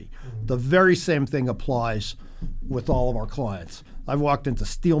should be. Mm-hmm. The very same thing applies with all of our clients. I've walked into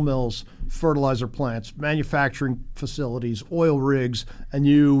steel mills, fertilizer plants, manufacturing facilities, oil rigs, and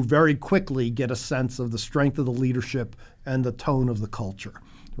you very quickly get a sense of the strength of the leadership and the tone of the culture,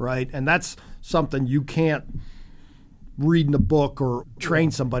 right? And that's something you can't read in a book or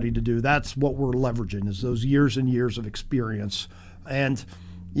train somebody to do. That's what we're leveraging, is those years and years of experience. And,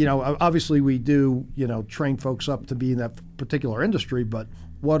 obviously we do, train folks up to be in that particular industry, but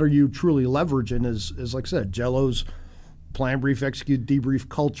what are you truly leveraging is like I said, Jello's plan, brief, execute, debrief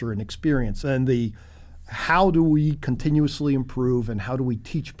culture and experience. And how do we continuously improve, and how do we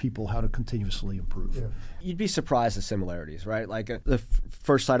teach people how to continuously improve? Yeah. You'd be surprised the similarities, right? Like the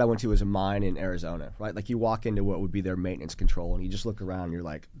first site I went to was a mine in Arizona, right? Like you walk into what would be their maintenance control, and you just look around and you're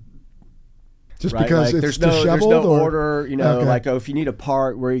like, just right? because like, it's there's no order, okay. Like, if you need a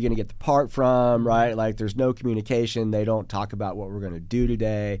part, where are you going to get the part from, right? Like there's no communication. They don't talk about what we're going to do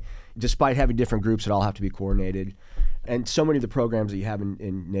today, despite having different groups that all have to be coordinated. And so many of the programs that you have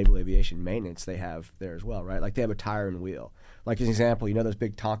in naval aviation maintenance, they have there as well, right? Like they have a tire and wheel. Like as an example, those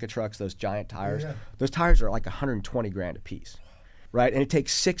big Tonka trucks, those giant tires? Yeah. Those tires are like $120,000 a piece, right? And it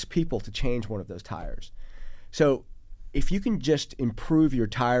takes 6 people to change one of those tires. So if you can just improve your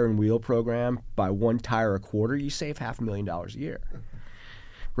tire and wheel program by 1 tire a quarter, you save $500,000 a year.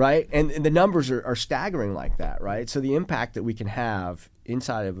 Right? And the numbers are staggering like that, right? So the impact that we can have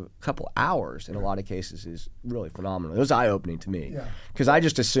inside of a couple hours in a lot of cases is really phenomenal. It was eye-opening to me because I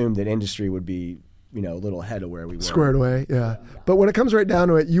just assumed that industry would be, a little ahead of where we were. Squared away, yeah. But when it comes right down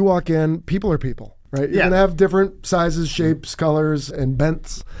to it, you walk in, people are people, right? You're going to have different sizes, shapes, colors, and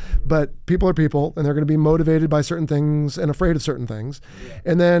bents, but people are people, and they're going to be motivated by certain things and afraid of certain things. Yeah.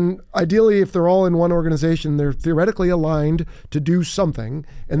 And then ideally, if they're all in one organization, they're theoretically aligned to do something,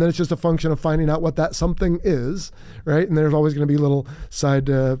 and then it's just a function of finding out what that something is, right? And there's always going to be little side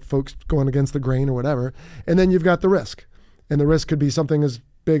folks going against the grain or whatever. And then you've got the risk, and the risk could be something as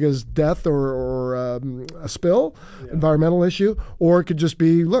big as death or a spill, environmental issue, or it could just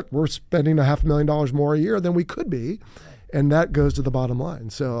be, look, we're spending $500,000 more a year than we could be, and that goes to the bottom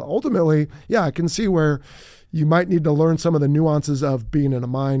line. So ultimately, I can see where you might need to learn some of the nuances of being in a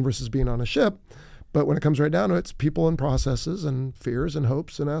mine versus being on a ship, but when it comes right down to it, it's people and processes and fears and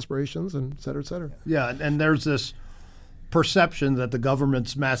hopes and aspirations and et cetera, et cetera. Yeah, and there's this perception that the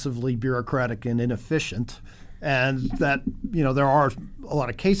government's massively bureaucratic and inefficient, and that, there are a lot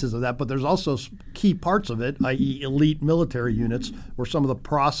of cases of that, but there's also key parts of it, i.e. elite military units, where some of the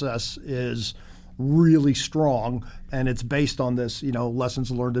process is really strong, and it's based on this,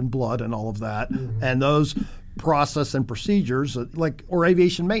 lessons learned in blood and all of that. Mm-hmm. And those process and procedures, or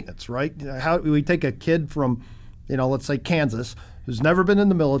aviation maintenance, right? How we take a kid from, let's say Kansas, who's never been in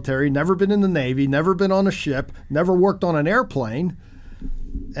the military, never been in the Navy, never been on a ship, never worked on an airplane,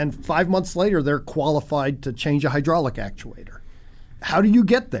 and 5 months later, they're qualified to change a hydraulic actuator. How do you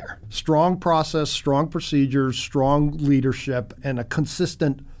get there? Strong process, strong procedures, strong leadership, and a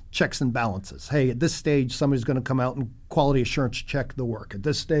consistent checks and balances. Hey, at this stage, somebody's going to come out and quality assurance check the work. At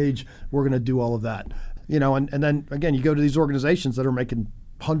this stage, we're going to do all of that. And then, again, you go to these organizations that are making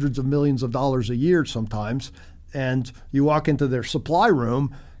hundreds of millions of dollars a year sometimes, and you walk into their supply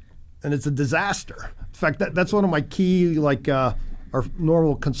room, and it's a disaster. In fact, that's one of my key, our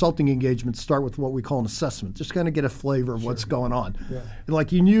normal consulting engagements start with what we call an assessment, just kind of get a flavor of what's going on. Yeah.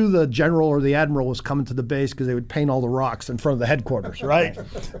 Like you knew the general or the admiral was coming to the base because they would paint all the rocks in front of the headquarters, right?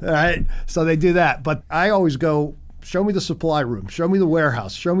 Right. So they do that. But I always go, show me the supply room, show me the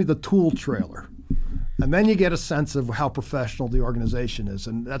warehouse, show me the tool trailer. And then you get a sense of how professional the organization is.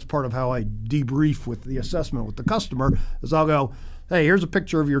 And that's part of how I debrief with the assessment with the customer is I'll go, hey, here's a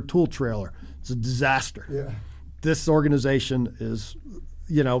picture of your tool trailer. It's a disaster. Yeah. This organization is,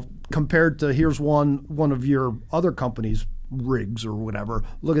 compared to here's one of your other company's rigs or whatever.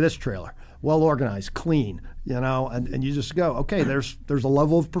 Look at this trailer, well organized, clean, and you just go, okay, there's a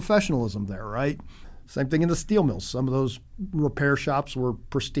level of professionalism there, right? Same thing in the steel mills. Some of those repair shops were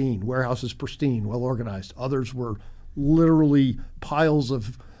pristine, warehouses pristine, well organized. Others were literally piles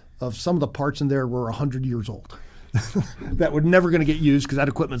of some of the parts in there were 100 years old. That were never going to get used because that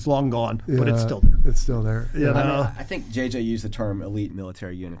equipment's long gone, but it's still there. It's still there. I think JJ used the term elite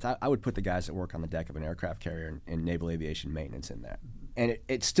military units. I would put the guys that work on the deck of an aircraft carrier in naval aviation maintenance in that. And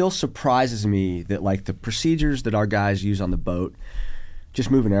it still surprises me that the procedures that our guys use on the boat, just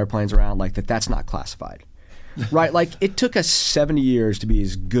moving airplanes around, that's not classified. Right, it took us 70 years to be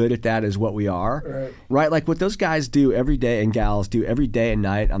as good at that as what we are. Right, what those guys do every day and gals do every day and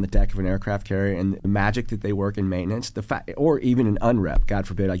night on the deck of an aircraft carrier, and the magic that they work in maintenance, or even in unrep. God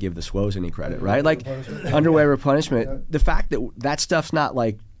forbid I give the SWOs any credit. Right, underway replenishment. The fact that stuff's not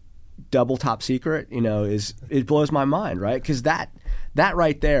double top secret, it blows my mind. Right, because that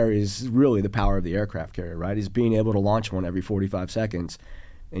right there is really the power of the aircraft carrier. Right, is being able to launch one every 45 seconds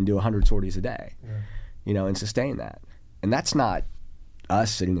and do 100 sorties a day. Yeah. And sustain that. And that's not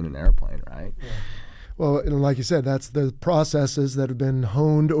us sitting in an airplane, right? Yeah. Well, and like you said, that's the processes that have been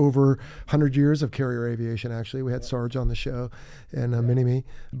honed over 100 years of carrier aviation, actually. We had Sarge on the show and Mini-Me.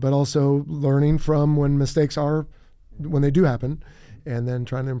 But also learning from when they do happen, and then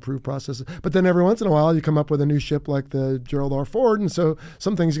trying to improve processes. But then every once in a while, you come up with a new ship like the Gerald R. Ford, and so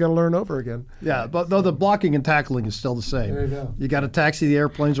some things you got to learn over again. Yeah, but though the blocking and tackling is still the same. There you go. You got to taxi the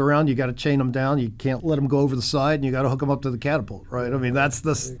airplanes around. You got to chain them down. You can't let them go over the side, and you got to hook them up to the catapult, right? I mean,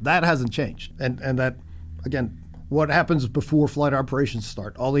 that hasn't changed. And that, again, what happens before flight operations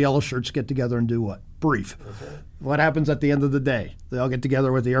start? All the yellow shirts get together and do what? Brief. Right. What happens at the end of the day? They all get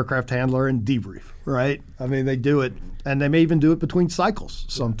together with the aircraft handler and debrief, right? I mean, they do it, and they may even do it between cycles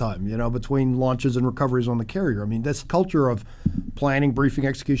sometime, between launches and recoveries on the carrier. I mean, this culture of planning, briefing,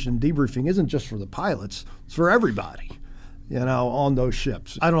 execution, and debriefing isn't just for the pilots. It's for everybody, on those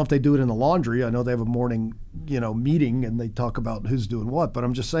ships. I don't know if they do it in the laundry. I know they have a morning, meeting, and they talk about who's doing what, but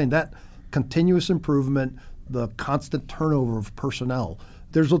I'm just saying that continuous improvement, the constant turnover of personnel,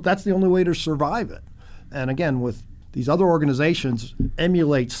 that's the only way to survive it. And again, with these other organizations,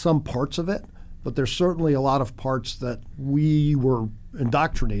 emulate some parts of it, but there's certainly a lot of parts that we were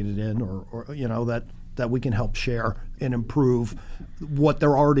indoctrinated in, or that we can help share and improve what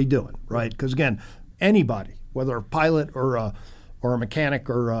they're already doing, right? Because again, anybody, whether a pilot or a mechanic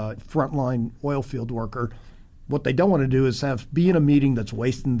or a frontline oil field worker, what they don't want to do is be in a meeting that's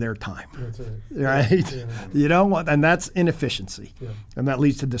wasting their time. That's right? Yeah. You don't want, and that's inefficiency. Yeah. And that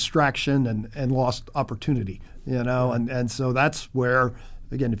leads to distraction and lost opportunity, and so that's where,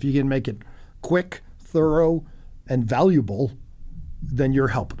 again, if you can make it quick, thorough, and valuable, then you're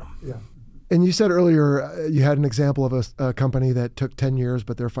helping them. Yeah. And you said earlier you had an example of a company that took 10 years,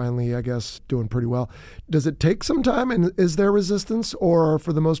 but they're finally, I guess, doing pretty well. Does it take some time, and is there resistance, or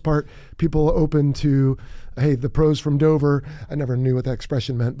for the most part, people open to, hey, the pros from Dover, I never knew what that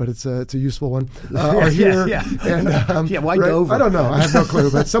expression meant, but it's a useful one, are here. Yeah. And, why right? Dover? I don't know. I have no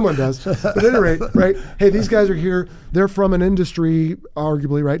clue, but someone does. But at any rate, right, hey, these guys are here. They're from an industry,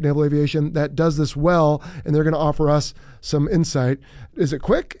 arguably, right, naval aviation, that does this well, and they're going to offer us some insight. Is it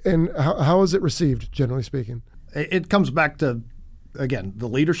quick, and how is it received, generally speaking? It comes back to, again, the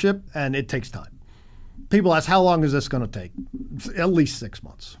leadership, and it takes time. People ask, how long is this going to take? At least 6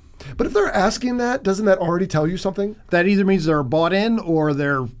 months. But if they're asking that, doesn't that already tell you something? That either means they're bought in or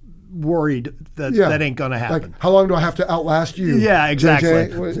they're worried that that ain't going to happen. How long do I have to outlast you? Yeah, exactly.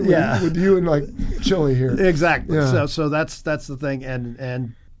 JJ, with you and Chili here. Exactly. Yeah. So that's the thing.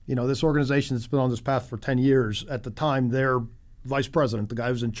 And this organization that's been on this path for 10 years, at the time, their vice president, the guy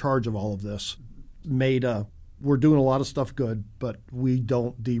who's in charge of all of this, we're doing a lot of stuff good, but we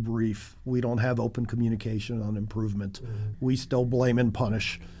don't debrief. We don't have open communication on improvement. Mm-hmm. We still blame and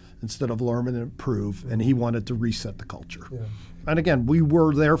punish. instead of learn and improve, and he wanted to reset the culture. Yeah. And again, we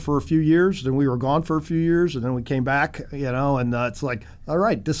were there for a few years, then we were gone for a few years, and then we came back, and it's like, all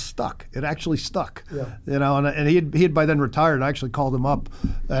right, this stuck. It actually stuck. Yeah. And he had by then retired. And I actually called him up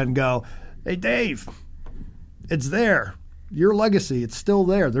and go, hey, Dave, it's there. Your legacy, it's still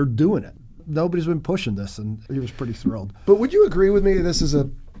there. They're doing it. Nobody's been pushing this, and he was pretty thrilled. But would you agree with me? This is a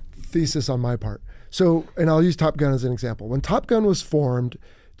thesis on my part. So, and I'll use Top Gun as an example. When Top Gun was formed,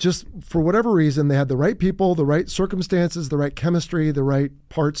 just for whatever reason, they had the right people, the right circumstances, the right chemistry, the right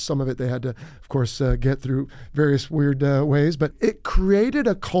parts. Some of it they had to, of course, get through various weird ways. But it created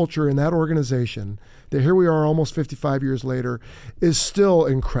a culture in that organization that here we are almost 55 years later is still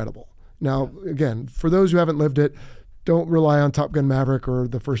incredible. Now, again, for those who haven't lived it, don't rely on Top Gun Maverick or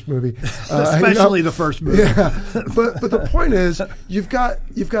the first movie, Especially the first movie. Yeah, but the point is, you've got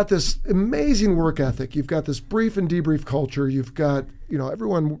this amazing work ethic. You've got this brief and debrief culture. You've got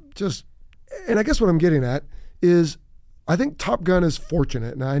everyone just, and I guess what I'm getting at is, I think Top Gun is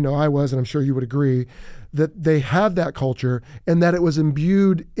fortunate, and I know I was, and I'm sure you would agree, that they have that culture and that it was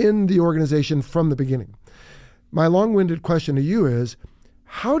imbued in the organization from the beginning. My long-winded question to you is,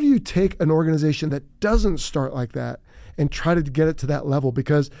 how do you take an organization that doesn't start like that and try to get it to that level?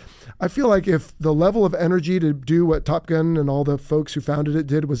 Because I feel like if the level of energy to do what Top Gun and all the folks who founded it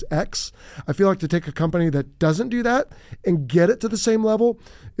did was X, I feel like to take a company that doesn't do that and get it to the same level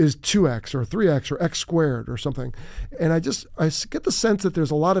is 2X or 3X or X squared or something. And I get the sense that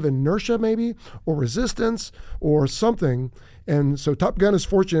there's a lot of inertia maybe or resistance or something. And so Top Gun is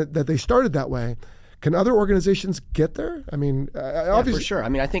fortunate that they started that way. Can other organizations get there? I mean, obviously. For sure. I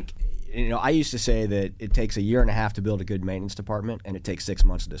mean, I think, I used to say that it takes a year and a half to build a good maintenance department, and it takes 6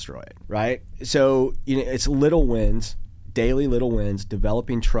 months to destroy it, right? So, it's little wins, daily little wins,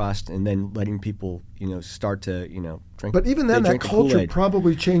 developing trust, and then letting people, start to, drink. But even then, that culture Kool-Aid.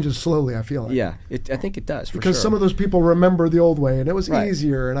 Probably changes slowly, I feel like. Yeah, I think it does, because sure. some of those people remember the old way, and it was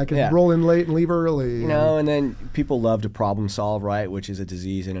easier, and I could roll in late and leave early. And then people love to problem solve, right, which is a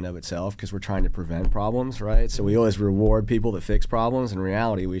disease in and of itself, because we're trying to prevent problems, right? So we always reward people that fix problems. In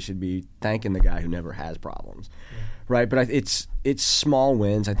reality, we should be thanking the guy who never has problems, right? But it's small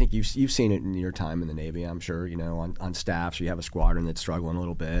wins. I think you've seen it in your time in the Navy, I'm sure, on staff. So you have a squadron that's struggling a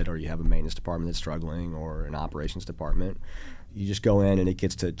little bit, or you have a maintenance department that's struggling, or an operations department. You just go in, and it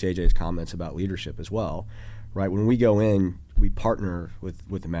gets to JJ's comments about leadership as well, right? When we go in, we partner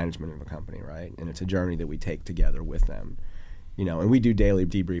with the management of a company, right? And it's a journey that we take together with them, and we do daily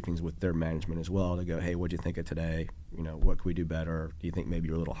debriefings with their management as well to go, hey, what'd you think of today? What could we do better? Do you think maybe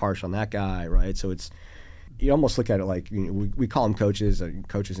you're a little harsh on that guy, right? So you almost look at it like, we call them coaches and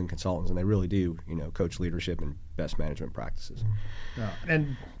consultants, and they really do, coach leadership and best management practices. Yeah.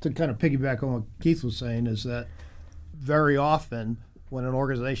 And to kind of piggyback on what Keith was saying is that very often when an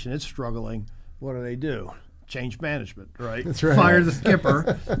organization is struggling, what do? Change management, right? That's right. Fire the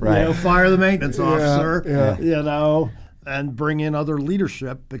skipper, Right. Fire the maintenance officer, Yeah. And bring in other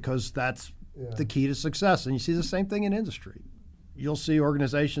leadership, because that's the key to success. And you see the same thing in industry. You'll see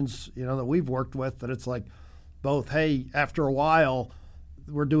organizations, that we've worked with, that it's like both, hey, after a while,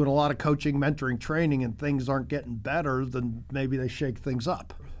 we're doing a lot of coaching, mentoring, training, and things aren't getting better, then maybe they shake things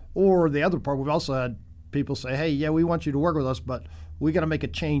up. Or the other part, we've also had people say, hey, yeah, we want you to work with us, but we got to make a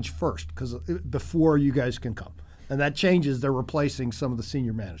change first before you guys can come. And that changes, they're replacing some of the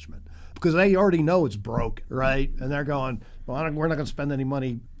senior management because they already know it's broke, right? And they're going, well, we're not going to spend any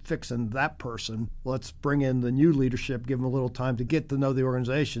money fixing that person. Let's bring in the new leadership, give them a little time to get to know the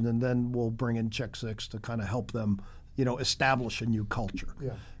organization, and then we'll bring in Check Six to kind of help them, establish a new culture.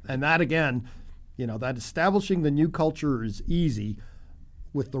 Yeah. And that, again, that establishing the new culture is easy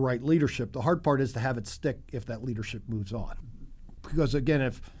with the right leadership. The hard part is to have it stick if that leadership moves on. Because, again,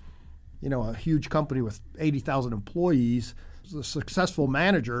 if, a huge company with 80,000 employees, the successful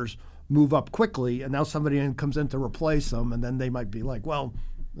managers move up quickly, and now somebody comes in to replace them, and then they might be like, well,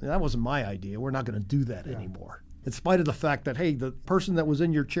 that wasn't my idea. We're not going to do that anymore. In spite of the fact that, hey, the person that was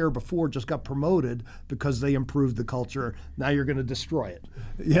in your chair before just got promoted because they improved the culture. Now you're going to destroy it.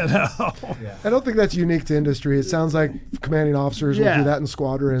 I don't think that's unique to industry. It sounds like commanding officers will do that in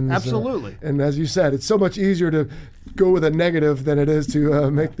squadrons. Absolutely. And as you said, it's so much easier to go with a negative than it is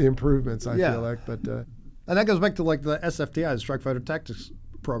to make the improvements, I feel like. But and that goes back to like the SFTI, the Strike Fighter Tactics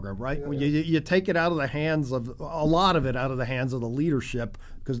program, right? When you take it out of the hands of, a lot of it out of the hands of the leadership,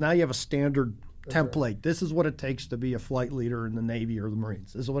 because now you have a standard template. Right. This is what it takes to be a flight leader in the Navy or the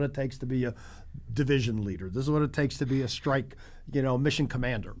Marines. This is what it takes to be a division leader. This is what it takes to be a strike, mission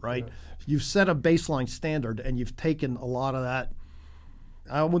commander, right? You've set a baseline standard, and you've taken a lot of that,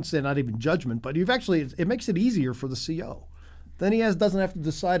 I wouldn't say not even judgment, but you've actually, it makes it easier for the CO then he doesn't have to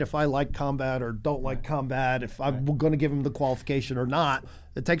decide if I like combat or don't like combat, if I'm going to give him the qualification or not.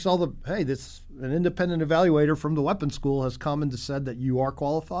 It takes all an independent evaluator from the weapons school has come and said that you are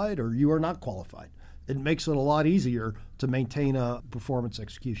qualified or you are not qualified. It makes it a lot easier to maintain a performance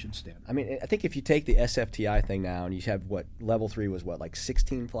execution standard. I mean, I think if you take the SFTI thing now and you have level 3 was like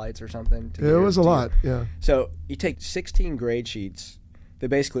 16 flights or something? It was a lot, yeah. So you take 16 grade sheets. They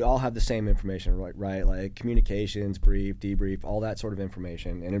basically all have the same information, right? Like communications, brief, debrief, all that sort of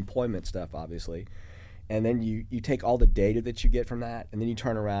information, and employment stuff, obviously. And then you take all the data that you get from that, and then you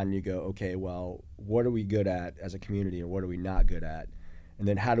turn around and you go, okay, well, what are we good at as a community, and what are we not good at? And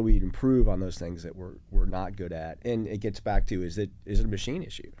then how do we improve on those things that we're not good at? And it gets back to, is it a machine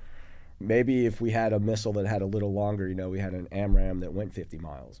issue? Maybe if we had a missile that had a little longer, we had an AMRAAM that went 50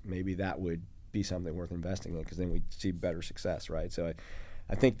 miles, maybe that would be something worth investing in, because then we'd see better success, right? So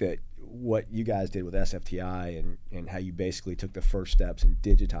I think that what you guys did with SFTI and how you basically took the first steps in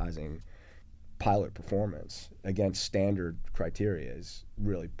digitizing pilot performance against standard criteria is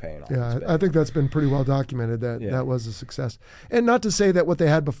really paying off. Yeah, I think that's been pretty well documented that was a success. And not to say that what they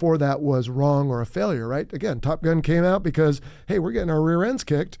had before that was wrong or a failure, right? Again, Top Gun came out because, hey, we're getting our rear ends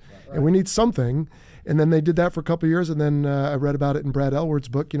kicked and we need something. And then they did that for a couple of years, and then I read about it in Brad Elward's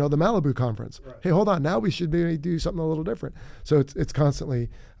book, the Malibu Conference. Right. Hey, hold on, now we should maybe do something a little different. So it's constantly,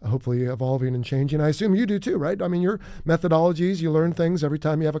 hopefully, evolving and changing. I assume you do too, right? I mean, your methodologies, you learn things every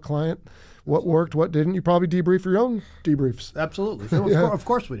time you have a client. What worked, what didn't. You probably debrief your own debriefs. Absolutely. Of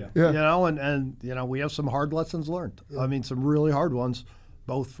course we do. Yeah. And we have some hard lessons learned. Yeah. I mean, some really hard ones,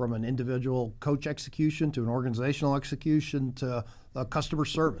 both from an individual coach execution to an organizational execution to customer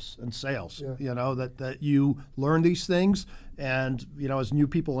service and sales. Yeah. That you learn these things, and as new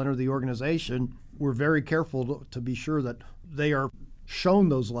people enter the organization, we're very careful to be sure that they are shown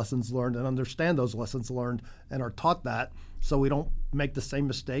those lessons learned and understand those lessons learned and are taught that, so we don't make the same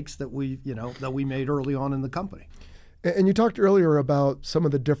mistakes that we made early on in the company. And you talked earlier about some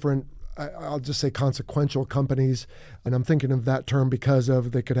of the different, I'll just say consequential companies, and I'm thinking of that term because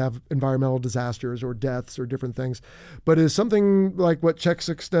they could have environmental disasters or deaths or different things. But is something like what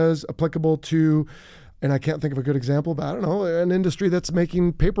Check6 does applicable to, and I can't think of a good example, but I don't know, an industry that's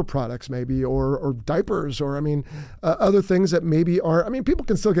making paper products maybe, or diapers, or other things that maybe are, people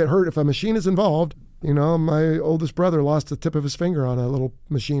can still get hurt if a machine is involved. My oldest brother lost the tip of his finger on a little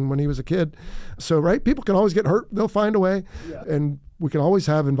machine when he was a kid. So, right, people can always get hurt. They'll find a way. Yeah. And we can always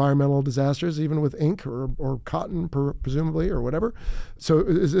have environmental disasters, even with ink or cotton, presumably, or whatever. So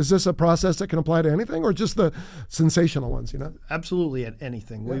is this a process that can apply to anything, or just the sensational ones, Absolutely, at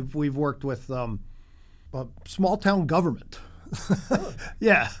anything. Yeah. We've worked with small town government.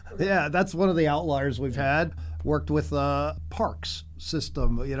 Yeah, that's one of the outliers we've had. Worked with parks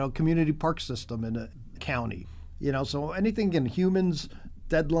system, community park system in a county. So anything in humans,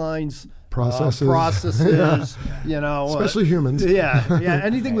 deadlines, processes, yeah. Especially humans.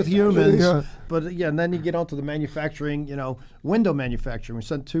 Anything with humans. Yeah. But and then you get onto the manufacturing, window manufacturing. We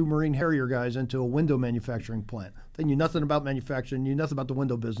sent 2 Marine Harrier guys into a window manufacturing plant. They knew nothing about manufacturing, knew nothing about the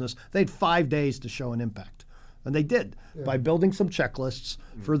window business. They had 5 days to show an impact. And they did, by building some checklists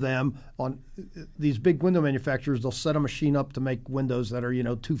for them on these big window manufacturers. They'll set a machine up to make windows that are,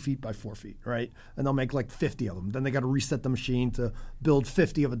 2 feet by 4 feet, right? And they'll make like 50 of them. Then they got to reset the machine to build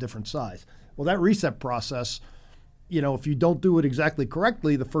 50 of a different size. Well, that reset process, if you don't do it exactly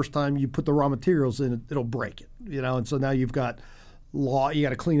correctly, the first time you put the raw materials in, it'll break it, and so now you've got you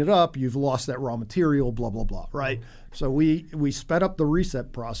got to clean it up. You've lost that raw material, blah, blah, blah, right? So we sped up the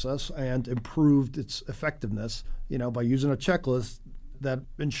reset process and improved its effectiveness, by using a checklist that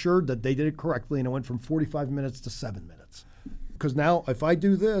ensured that they did it correctly, and it went from 45 minutes to 7 minutes. Because now if I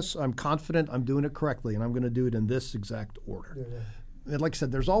do this, I'm confident I'm doing it correctly, and I'm going to do it in this exact order. Yeah. And like I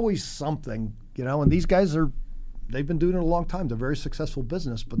said, there's always something, and these guys they've been doing it a long time. They're a very successful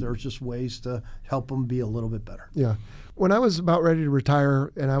business, but there's just ways to help them be a little bit better. Yeah. When I was about ready to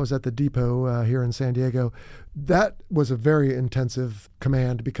retire and I was at the depot here in San Diego, that was a very intensive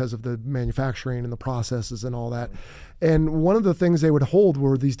command because of the manufacturing and the processes and all that. And one of the things they would hold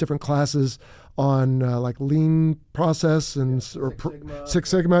were these different classes on like lean process and Six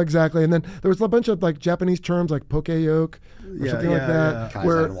Sigma, exactly. And then there was a bunch of like Japanese terms like poke yoke or something like that.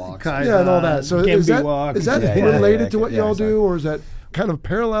 Kaizen and all that. So is that related to what y'all do, or is that kind of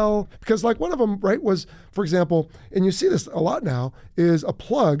parallel? Because like one of them, right, was, for example, and you see this a lot now, is a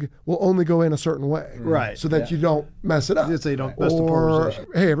plug will only go in a certain way. Right. So that you don't mess it up. So you don't mess the polarization.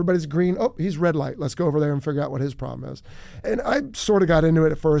 Hey, everybody's green. Oh, he's red light. Let's go over there and figure out what his problem is. And I sort of got into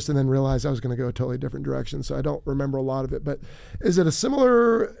it at first and then realized I was going to go a totally different direction. So I don't remember a lot of it. But is it a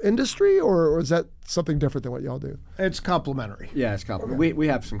similar industry, or is that something different than what y'all do. It's complementary. Yeah, it's complicated. Okay. We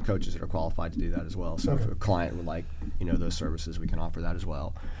have some coaches that are qualified to do that as well. So if a client would like, those services, we can offer that as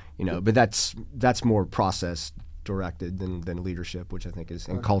well. But that's more process directed than leadership, which I think is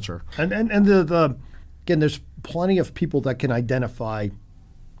in culture. And the again, there's plenty of people that can identify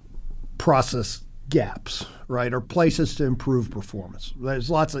process gaps, right, or places to improve performance. There's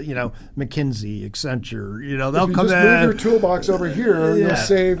lots of, McKinsey, Accenture, they'll If you come just in. move your toolbox over here, you'll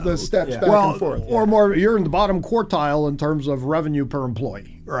save the steps back and forth. Or more, you're in the bottom quartile in terms of revenue per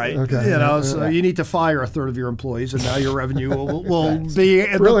employee, right? Okay. So you need to fire a third of your employees, and now your revenue will be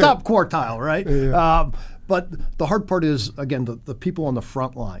in the top quartile, right? Yeah. But the hard part is, again, the people on the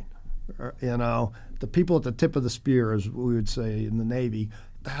front line, the people at the tip of the spear, as we would say in the Navy.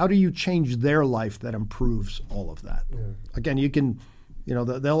 How do you change their life that improves all of that? Yeah. Again, you can,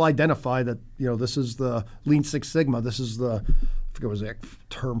 they'll identify that, this is the Lean Six Sigma. This is I forget what the exact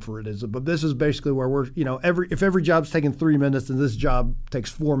term for it is, but this is basically where we're, if every job's taking 3 minutes and this job takes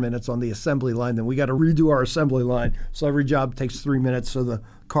 4 minutes on the assembly line, then we got to redo our assembly line. So every job takes 3 minutes so the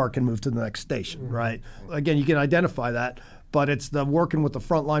car can move to the next station, right? Again, you can identify that, but it's the working with the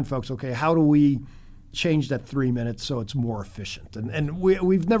frontline folks. Okay, how do we change that 3 minutes so it's more efficient? And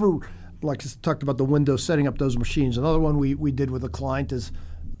we've never, like I talked about the Windows, setting up those machines. Another one we did with a client is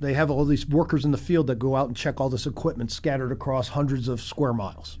they have all these workers in the field that go out and check all this equipment scattered across hundreds of square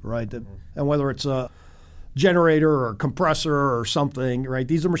miles, right? And whether it's a generator or a compressor or something, right?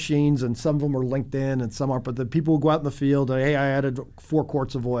 These are machines, and some of them are linked in and some aren't. But the people who go out in the field, hey, I added 4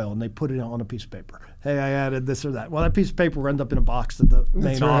 quarts of oil, and they put it on a piece of paper. Hey, I added this or that. Well, that piece of paper will end up in a box at the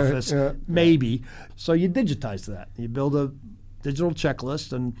main office, maybe. So you digitize that. You build a digital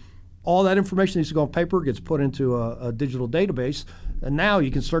checklist, and all that information needs to go on paper, gets put into a digital database, and now you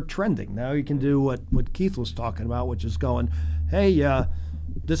can start trending. Now you can do what Keith was talking about, which is going, hey,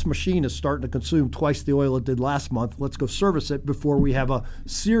 this machine is starting to consume twice the oil it did last month. Let's go service it before we have a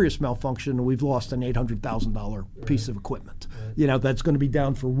serious malfunction and we've lost an $800,000 piece of equipment. That's going to be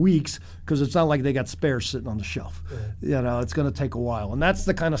down for weeks because it's not like they got spares sitting on the shelf. It's going to take a while. And that's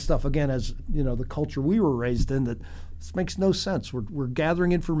the kind of stuff, again, as the culture we were raised in, that this makes no sense. We're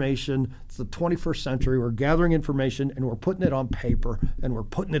gathering information. It's the 21st century. We're gathering information and we're putting it on paper and we're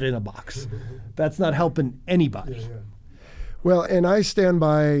putting it in a box. That's not helping anybody. Well, and I stand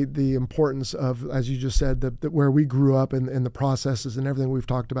by the importance of, as you just said, that where we grew up and the processes and everything we've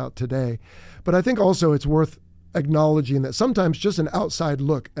talked about today. But I think also it's worth acknowledging that sometimes just an outside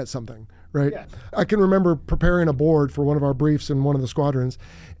look at something, right? Yeah. I can remember preparing a board for one of our briefs in one of the squadrons,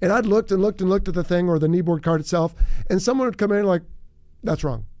 and I'd looked at the thing or the kneeboard card itself, and someone would come in like, that's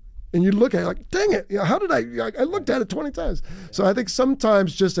wrong. And you'd look at it like, dang it, how did I looked at it 20 times. So I think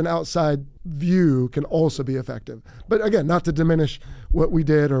sometimes just an outside view can also be effective. But again, not to diminish what we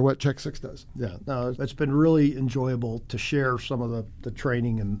did or what Check 6 does. Yeah, no, it's been really enjoyable to share some of the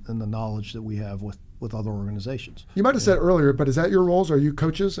training and the knowledge that we have with other organizations. You might have said earlier, but is that your roles? Are you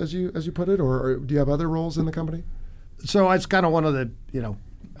coaches, as you put it, or do you have other roles in the company? So it's kind of one of the,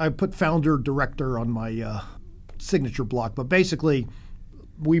 I put founder, director on my signature block, but basically,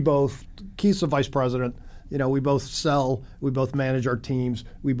 we both, Keith's the vice president, we both sell, we both manage our teams,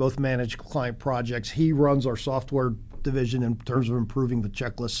 we both manage client projects. He runs our software division in terms of improving the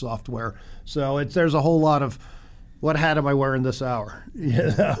checklist software. So there's a whole lot of, what hat am I wearing this hour?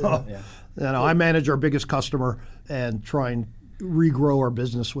 I manage our biggest customer and try and regrow our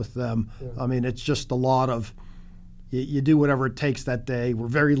business with them. Yeah. I mean, it's just a lot of, you do whatever it takes that day. We're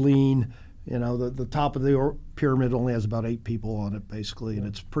very lean. The top of the pyramid only has about 8 people on it, basically, and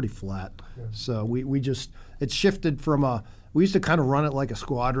it's pretty flat. Yeah. So it's shifted from we used to kind of run it like a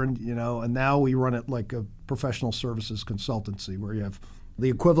squadron, and now we run it like a professional services consultancy where you have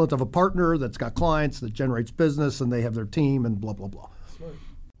the equivalent of a partner that's got clients that generates business, and they have their team and blah, blah, blah. Smart.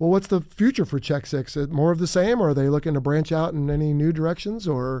 Well, what's the future for Check 6? Is it more of the same, or are they looking to branch out in any new directions,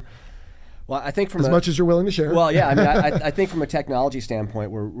 or... Well, I think as much as you're willing to share. Well, yeah, I mean, I think from a technology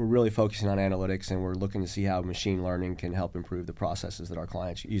standpoint, we're really focusing on analytics, and we're looking to see how machine learning can help improve the processes that our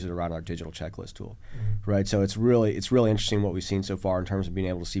clients use it around our digital checklist tool, right? So it's really interesting what we've seen so far in terms of being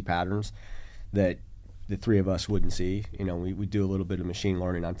able to see patterns that the three of us wouldn't see. We do a little bit of machine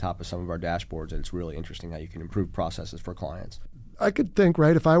learning on top of some of our dashboards, and it's really interesting how you can improve processes for clients. I could think,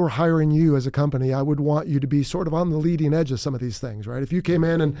 right, if I were hiring you as a company, I would want you to be sort of on the leading edge of some of these things, right? If you came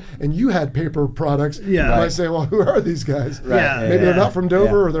in and you had paper products, you might say, well, who are these guys? Right. Maybe they're not from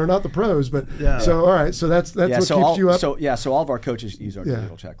Dover or they're not the pros, but so all right, so that's what keeps you up. So all of our coaches use our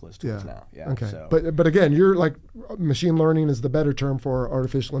digital checklist tools now. Yeah. Okay. So. But again, you're like machine learning is the better term for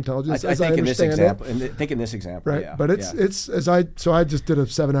artificial intelligence. I think in this example, right? Yeah. But it's I just did a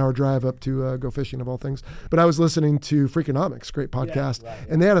 7-hour drive up to go fishing of all things. But I was listening to Freakonomics, great podcast,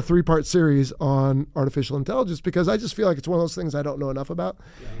 and they had a 3-part series on artificial intelligence because I just feel like it's one of those things I don't know enough about,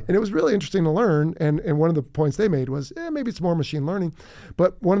 and it was really interesting to learn. And one of the points they made was maybe it's more machine learning,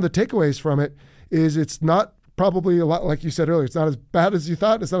 but one of the takeaways from it is it's not probably a lot, like you said earlier, it's not as bad as you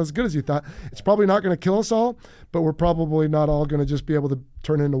thought. It's not as good as you thought. It's probably not going to kill us all, but we're probably not all going to just be able to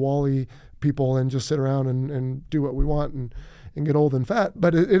turn into Wall-E people and just sit around and do what we want and get old and fat.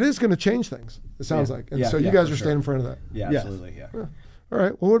 But it is going to change things, it sounds like. And so you guys are staying in front of that. Yeah, absolutely, yeah. All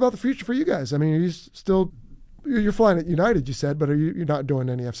right. Well, what about the future for you guys? I mean, are you still... You're flying at United, you said, but you're not doing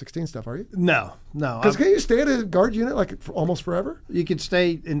any F-16 stuff, are you? No. Because can you stay at a guard unit like for almost forever? You can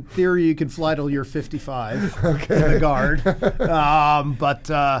stay, in theory, you can fly till you're 55 in the guard. But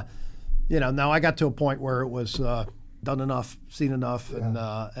now I got to a point where it was done enough, seen enough,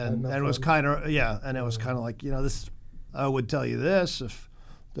 and it was kind of, and it was kind of like, this, I would tell you this, if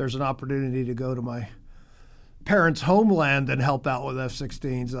there's an opportunity to go to my parents' homeland and help out with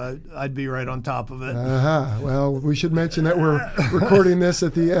F-16s, I'd be right on top of it. Well, we should mention that we're recording this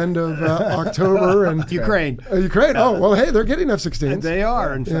at the end of October. And Ukraine. Ukraine. Oh, well, hey, they're getting F-16s. They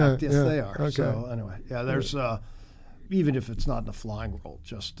are, in fact. Yes, they are. Okay. So anyway, there's, even if it's not in the flying role,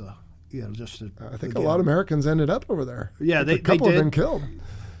 just I think a lot of Americans ended up over there. Yeah, a couple have been killed.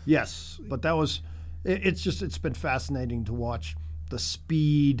 Yes, but that was, it's been fascinating to watch the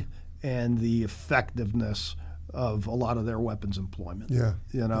speed and the effectiveness of a lot of their weapons employment.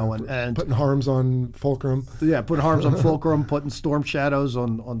 And putting harms on Fulcrum. Yeah, putting harms on Fulcrum, putting Storm Shadows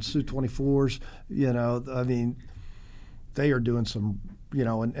on Su-24s. I mean, they are doing some,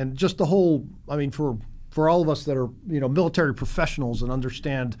 and just the whole, I mean, for all of us that are, military professionals and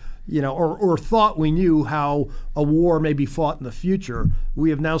understand, or thought we knew how a war may be fought in the future,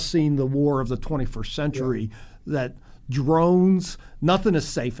 we have now seen the war of the 21st century that drones, nothing is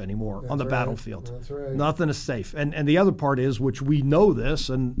safe anymore on the battlefield. That's right. Nothing is safe. And the other part is, which we know this,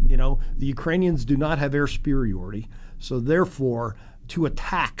 and the Ukrainians do not have air superiority. So therefore, to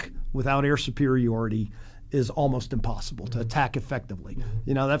attack without air superiority is almost impossible to attack effectively.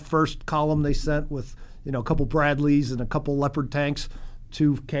 That first column they sent with, a couple Bradleys and a couple Leopard tanks,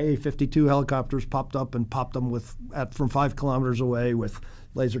 2 Ka-52 helicopters popped up and popped them from 5 kilometers away with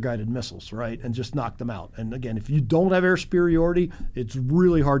laser-guided missiles, right, and just knocked them out. And again, if you don't have air superiority, it's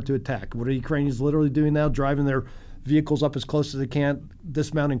really hard to attack. What are the Ukrainians literally doing now? Driving their vehicles up as close as they can,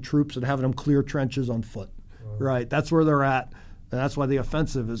 dismounting troops and having them clear trenches on foot, right? That's where they're at, and that's why the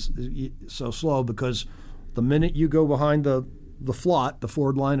offensive is so slow, because the minute you go behind the FLOT, the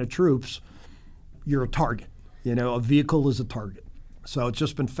forward line of troops, you're a target. A vehicle is a target. So it's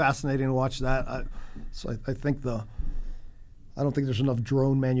just been fascinating to watch that. I don't think there's enough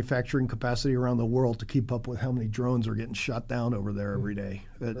drone manufacturing capacity around the world to keep up with how many drones are getting shot down over there every day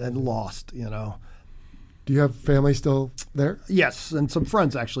and lost, Do you have family still there? Yes, and some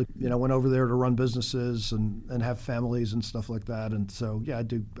friends actually, went over there to run businesses and have families and stuff like that. And so, I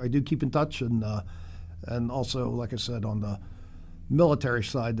do keep in touch. And also, like I said, on the military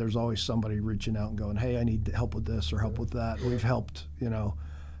side, there's always somebody reaching out and going, hey, I need help with this or help with that. We've helped, I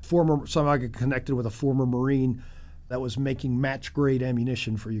got connected with a former Marine that was making match-grade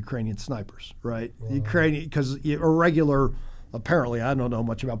ammunition for Ukrainian snipers, right? Wow. Because a regular, apparently, I don't know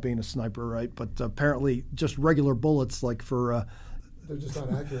much about being a sniper, right? But apparently just regular bullets, like for... they're just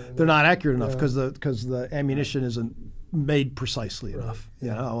not accurate enough. They're not accurate enough because the ammunition isn't made precisely enough,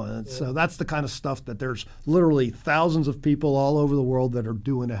 and so that's the kind of stuff that there's literally thousands of people all over the world that are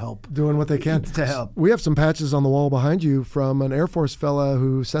doing what they can to help. We have some patches on the wall behind you from an Air Force fella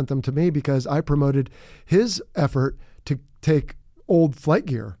who sent them to me because I promoted his effort to take old flight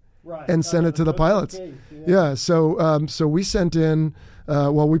gear and send it to the pilots. So we sent in.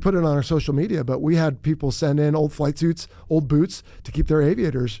 We put it on our social media, but we had people send in old flight suits, old boots to keep their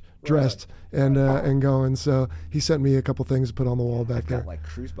aviators dressed and going. So he sent me a couple things to put on the wall back there. Got like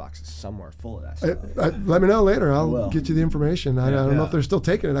cruise boxes somewhere full of that stuff. Let me know later. I'll get you the information. I don't know if they're still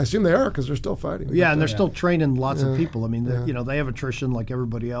taking it. I assume they are because they're still fighting. Yeah, and they're still training lots of people. I mean, they have attrition like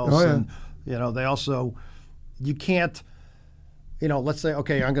everybody else. And they also, you can't, let's say,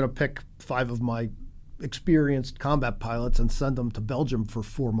 okay, I'm going to pick 5 of my experienced combat pilots and send them to Belgium for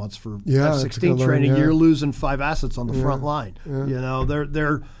 4 months for Yeah, F-16 to learn, training. yeah. You're losing 5 assets on the front line. Yeah. You know,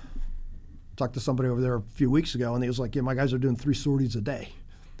 they're talked to somebody over there a few weeks ago, and he was like, "Yeah, my guys are doing 3 sorties a day."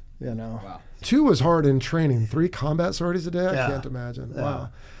 You know, Wow. 2 was hard in training. 3 combat sorties a day? I Yeah. can't imagine. Yeah. Wow.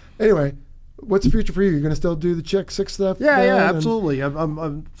 Anyway, what's the future for you? You're going to still do the Chick 6 stuff? Yeah, then? yeah, And- absolutely.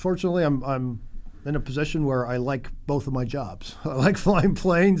 I'm fortunately I'm in a position where I like both of my jobs. I like flying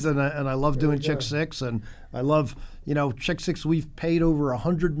planes, and I love doing Chick 6, and I love, you know, Chick 6. We've paid over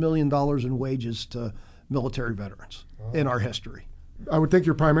 $100 million in wages to military veterans in our history. I would think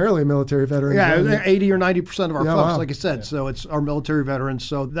you're primarily a military veteran. Yeah, 80 or 90% of our Yeah, folks, wow. like I said. So it's our military veterans.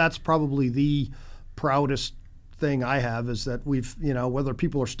 So that's probably the proudest thing I have, is that we've, you know, whether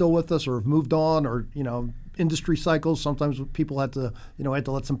people are still with us or have moved on, or, you know, industry cycles, sometimes people had to, you know, I had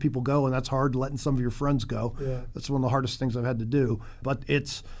to let some people go, and that's hard, letting some of your friends go. Yeah. That's one of the hardest things I've had to do. But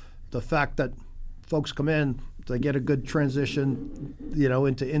it's the fact that folks come in, they get a good transition, you know,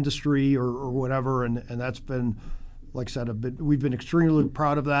 into industry or whatever, and that's been, like I said, we've been extremely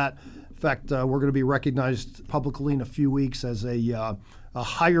proud of that. In fact, we're going to be recognized publicly in a few weeks as a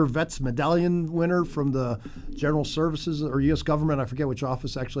Higher Vets Medallion winner from the General Services or U.S. government. I forget which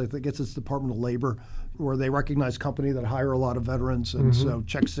office, actually. I think it's Department of Labor, where they recognize company that hire a lot of veterans. And so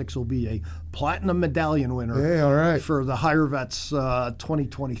Check 6 will be a Platinum Medallion winner Hey, all right. for the Higher Vets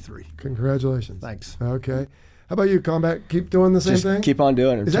 2023. Congratulations. Thanks. Okay. How about you, Combat? Keep doing the same Just thing? keep on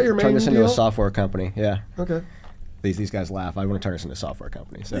doing it. Is that your Turn main this into deal? a software company. Yeah. Okay. These guys laugh. I want to turn this into a software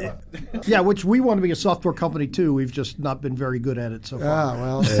company. So Yeah, which we want to be a software company too. We've just not been very good at it so far. Ah,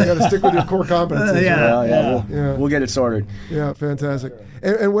 well, you got to stick with your core competencies. Yeah. right? Yeah. We'll get it sorted. Yeah, fantastic.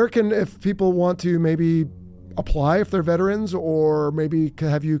 And where can, if people want to maybe apply if they're veterans, or maybe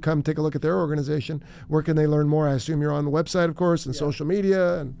have you come take a look at their organization, where can they learn more? I assume you're on the website, of course, and social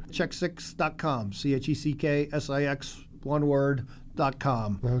media. And Check6.com, CheckSix, one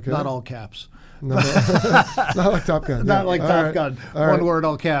word.com. Okay. Not all caps. not like Top Gun. Not yeah. like All Top right. Gun. All One right. word,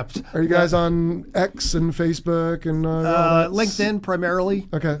 all caps. Are you guys on X and Facebook and all that? LinkedIn primarily.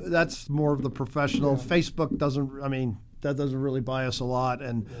 Okay. That's more of the professional. Facebook that doesn't really buy us a lot,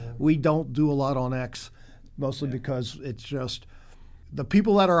 and we don't do a lot on X, mostly because it's just the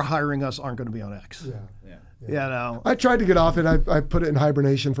people that are hiring us aren't going to be on X. Yeah. You know. I tried to get off it. I put it in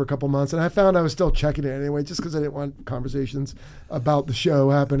hibernation for a couple months, and I found I was still checking it anyway, just because I didn't want conversations about the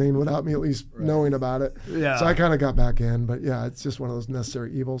show happening without me at least knowing about it. Yeah. So I kind of got back in, but yeah, it's just one of those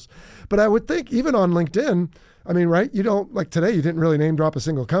necessary evils. But I would think even on LinkedIn, I mean, right? You don't, like today, you didn't really name drop a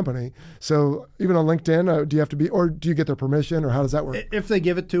single company. So even on LinkedIn, do you have to be, or do you get their permission, or how does that work? If they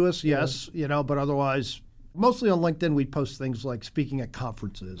give it to us, yes, you know, but otherwise, mostly on LinkedIn, we post things like speaking at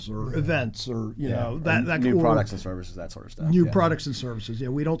conferences or events, or you know that new or products and services, that sort of stuff. new products and services. Yeah,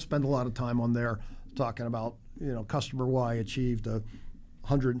 we don't spend a lot of time on there talking about, you know, customer Y achieved a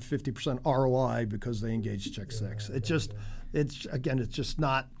 150% ROI because they engaged Check 6. It's just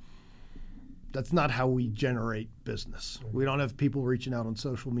not. That's not how we generate business. We don't have people reaching out on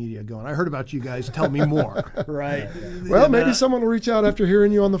social media going, "I heard about you guys. Tell me more." Right? Well, maybe someone will reach out after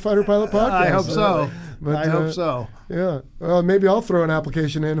hearing you on the Fighter Pilot podcast. I hope so. But, I hope so. Yeah. Well, maybe I'll throw an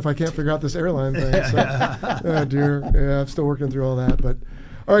application in if I can't figure out this airline thing. So, oh dear. Yeah, I'm still working through all that. But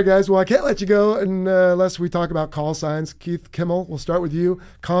all right, guys. Well, I can't let you go unless we talk about call signs. Keith Kimmel, we'll start with you.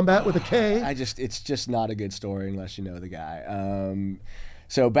 Combat with a K. It's just not a good story unless you know the guy.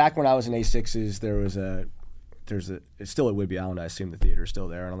 So back when I was in A6s, it's still at Whidbey Island, I assume the theater is still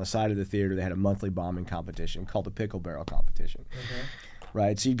there. And on the side of the theater, they had a monthly bombing competition called the Pickle Barrel Competition. Okay.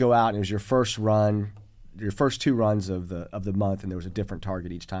 Right, so you'd go out and it was your first run, your first 2 runs of the month, and there was a different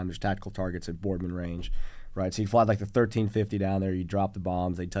target each time. There's tactical targets at Boardman Range, right? So you'd fly like the 1350 down there, you drop the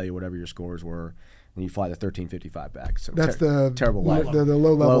bombs, they'd tell you whatever your scores were, and you fly the 1355 back. So That's the terrible the level. The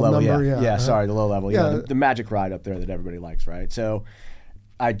low level number. Yeah, sorry, the low level. Yeah. You know, the magic ride up there that everybody likes, right? So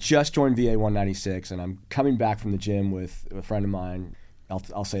I just joined VA 196, and I'm coming back from the gym with a friend of mine.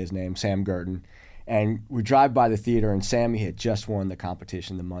 I'll say his name, Sam Gurton. And we drive by the theater, and Sammy had just won the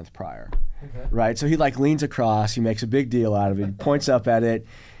competition the month prior. Okay. Right? So he leans across, he makes a big deal out of it, he points up at it,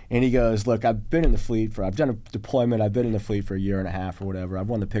 and he goes, "Look, I've been in the fleet I've done a deployment, I've been in the fleet for a year and a half or whatever. I've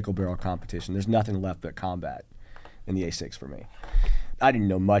won the Pickle Barrel Competition. There's nothing left but combat in the A6 for me." I didn't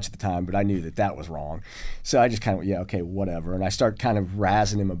know much at the time, but I knew that was wrong. So I just kind of, yeah, okay, whatever. And I start kind of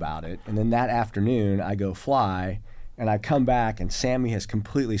razzing him about it. And then that afternoon, I go fly, and I come back, and Sammy has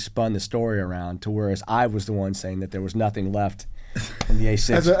completely spun the story around to whereas I was the one saying that there was nothing left in the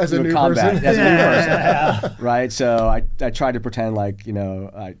A6 as a new combat. person. As a new person. Right? So I tried to pretend like,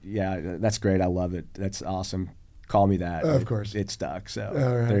 yeah, that's great. I love it. That's awesome. call me that. Of course. It stuck. So All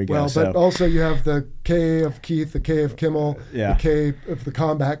right. there you go. Well, but also you have the K of Keith, the K of Kimmel, Yeah. the K of the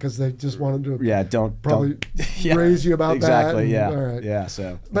combat, because they just wanted to probably yeah, raise you about exactly, that. Yeah. All right. Yeah.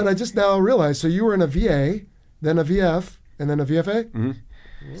 So. But I just now realized, so you were in a VA, then a VF, and then a VFA?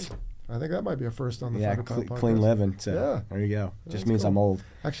 Mm-hmm. I think that might be a first on the Yeah, Fighter Pilot podcast. clean living. So Yeah. there you go. Just That's means cool. I'm old.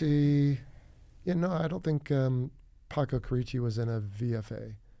 Actually, no, I don't think Paco Carici was in a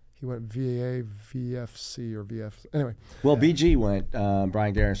VFA. He went VAA, VFC, or VF. Anyway. Well, BG went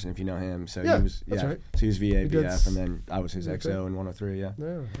Brian Garrison, if you know him. So Yeah, he was that's right. So he was VA, did VF, and then I was his okay. XO in 103. Yeah.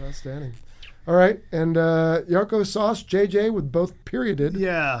 Yeah, outstanding. All right, and Yarko Sauce, JJ with both perioded.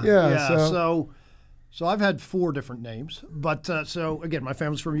 Yeah. So I've had 4 different names, but so again, my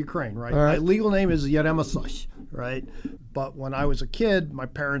family's from Ukraine, right? All right. My legal name is Yarema Sauce, right? But when I was a kid, my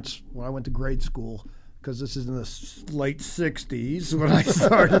parents, when I went to grade school, because this is in the late 60s when I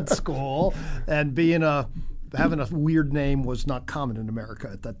started school, and having a weird name was not common in America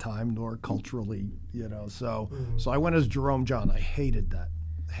at that time, nor culturally, So I went as Jerome John. I hated that.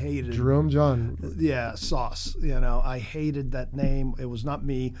 Jerome John. Yeah, Sauce. I hated that name. It was not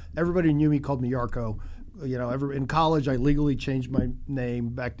me. Everybody knew me, called me Yarko. In college, I legally changed my name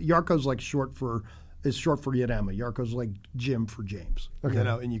back. Yarko's short for Yarema. Yarko's like Jim for James. Okay.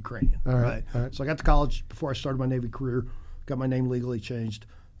 In Ukrainian. All right. So I got to college before I started my Navy career. Got my name legally changed.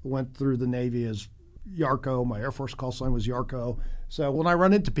 Went through the Navy as Yarko. My Air Force call sign was Yarko. So when I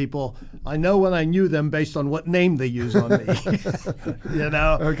run into people, I know when I knew them based on what name they use on me.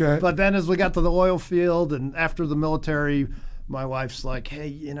 Okay. But then as we got to the oil field and after the military, my wife's like,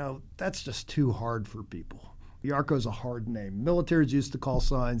 hey, that's just too hard for people. Yarko's a hard name. Military's used to call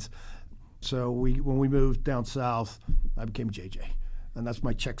signs. So when we moved down south, I became JJ. And that's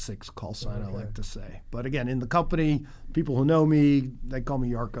my Czech 6 call sign, I like to say. But again, in the company, people who know me, they call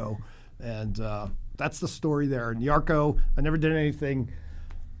me Yarko. And that's the story there. And Yarko, I never did anything.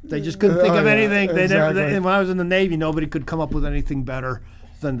 They just couldn't think of anything. And when I was in the Navy, nobody could come up with anything better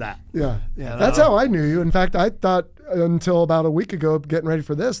than that. Yeah. That's how I knew you. In fact, I thought until about a week ago, getting ready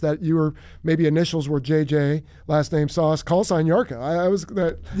for this, that you were maybe initials were JJ, last name Sauce, call sign Yarko. I was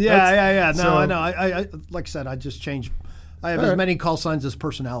that. Yeah. No, so, I know. I like I said, I just changed. I have as many call signs as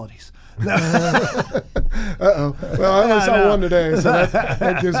personalities. Uh-oh. Well, I only saw one today, so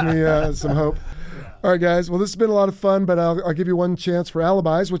that gives me some hope. All right, guys. Well, this has been a lot of fun, but I'll give you one chance for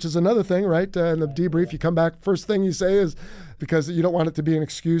alibis, which is another thing, right? In the debrief, you come back, first thing you say is, because you don't want it to be an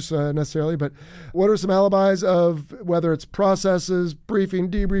excuse necessarily, but what are some alibis of whether it's processes, briefing,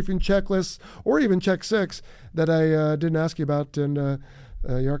 debriefing, checklists, or even check 6 that I didn't ask you about? And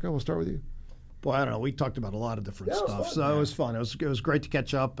Yarko, we'll start with you. Boy, I don't know. We talked about a lot of different stuff, fun, so it was fun. It was great to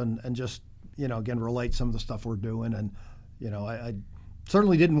catch up and just again relate some of the stuff we're doing. And I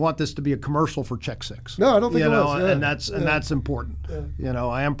certainly didn't want this to be a commercial for Check 6. No, I don't think it was. Yeah. And that's important. Yeah.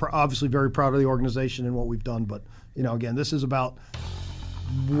 I am obviously very proud of the organization and what we've done, but again, this is about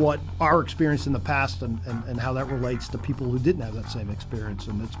what our experience in the past and how that relates to people who didn't have that same experience.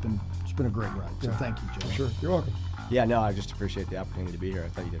 And it's been a great ride. So thank you, Joe. Sure, you're welcome. Yeah, no, I just appreciate the opportunity to be here. I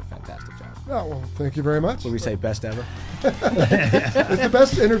thought you did a fantastic job. Oh, well, thank you very much. Would we say best ever? It's the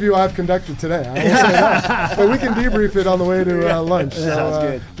best interview I've conducted today. I will say that. But we can debrief it on the way to lunch. So, Sounds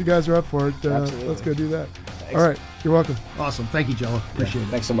good. If you guys are up for it, let's go do that. Thanks. All right, you're welcome. Awesome. Thank you, Joe. Appreciate it.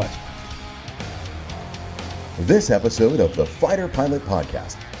 Thanks so much. This episode of the Fighter Pilot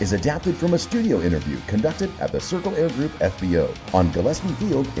Podcast is adapted from a studio interview conducted at the Circle Air Group FBO on Gillespie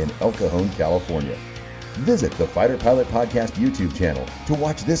Field in El Cajon, California. Visit the Fighter Pilot Podcast YouTube channel to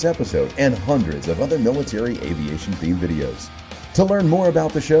watch this episode and hundreds of other military aviation-themed videos. To learn more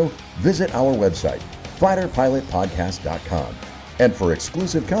about the show, visit our website, fighterpilotpodcast.com. And for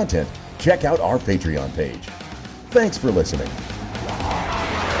exclusive content, check out our Patreon page. Thanks for listening.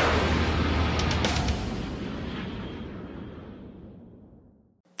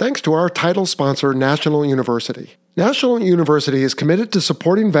 Thanks to our title sponsor, National University. National University is committed to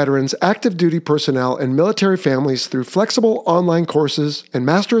supporting veterans, active duty personnel, and military families through flexible online courses and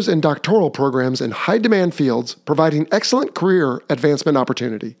master's and doctoral programs in high-demand fields, providing excellent career advancement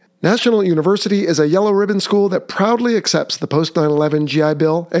opportunity. National University is a yellow ribbon school that proudly accepts the post-9/11 GI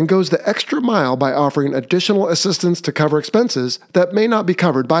Bill and goes the extra mile by offering additional assistance to cover expenses that may not be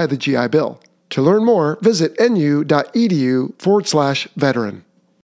covered by the GI Bill. To learn more, visit nu.edu/veteran.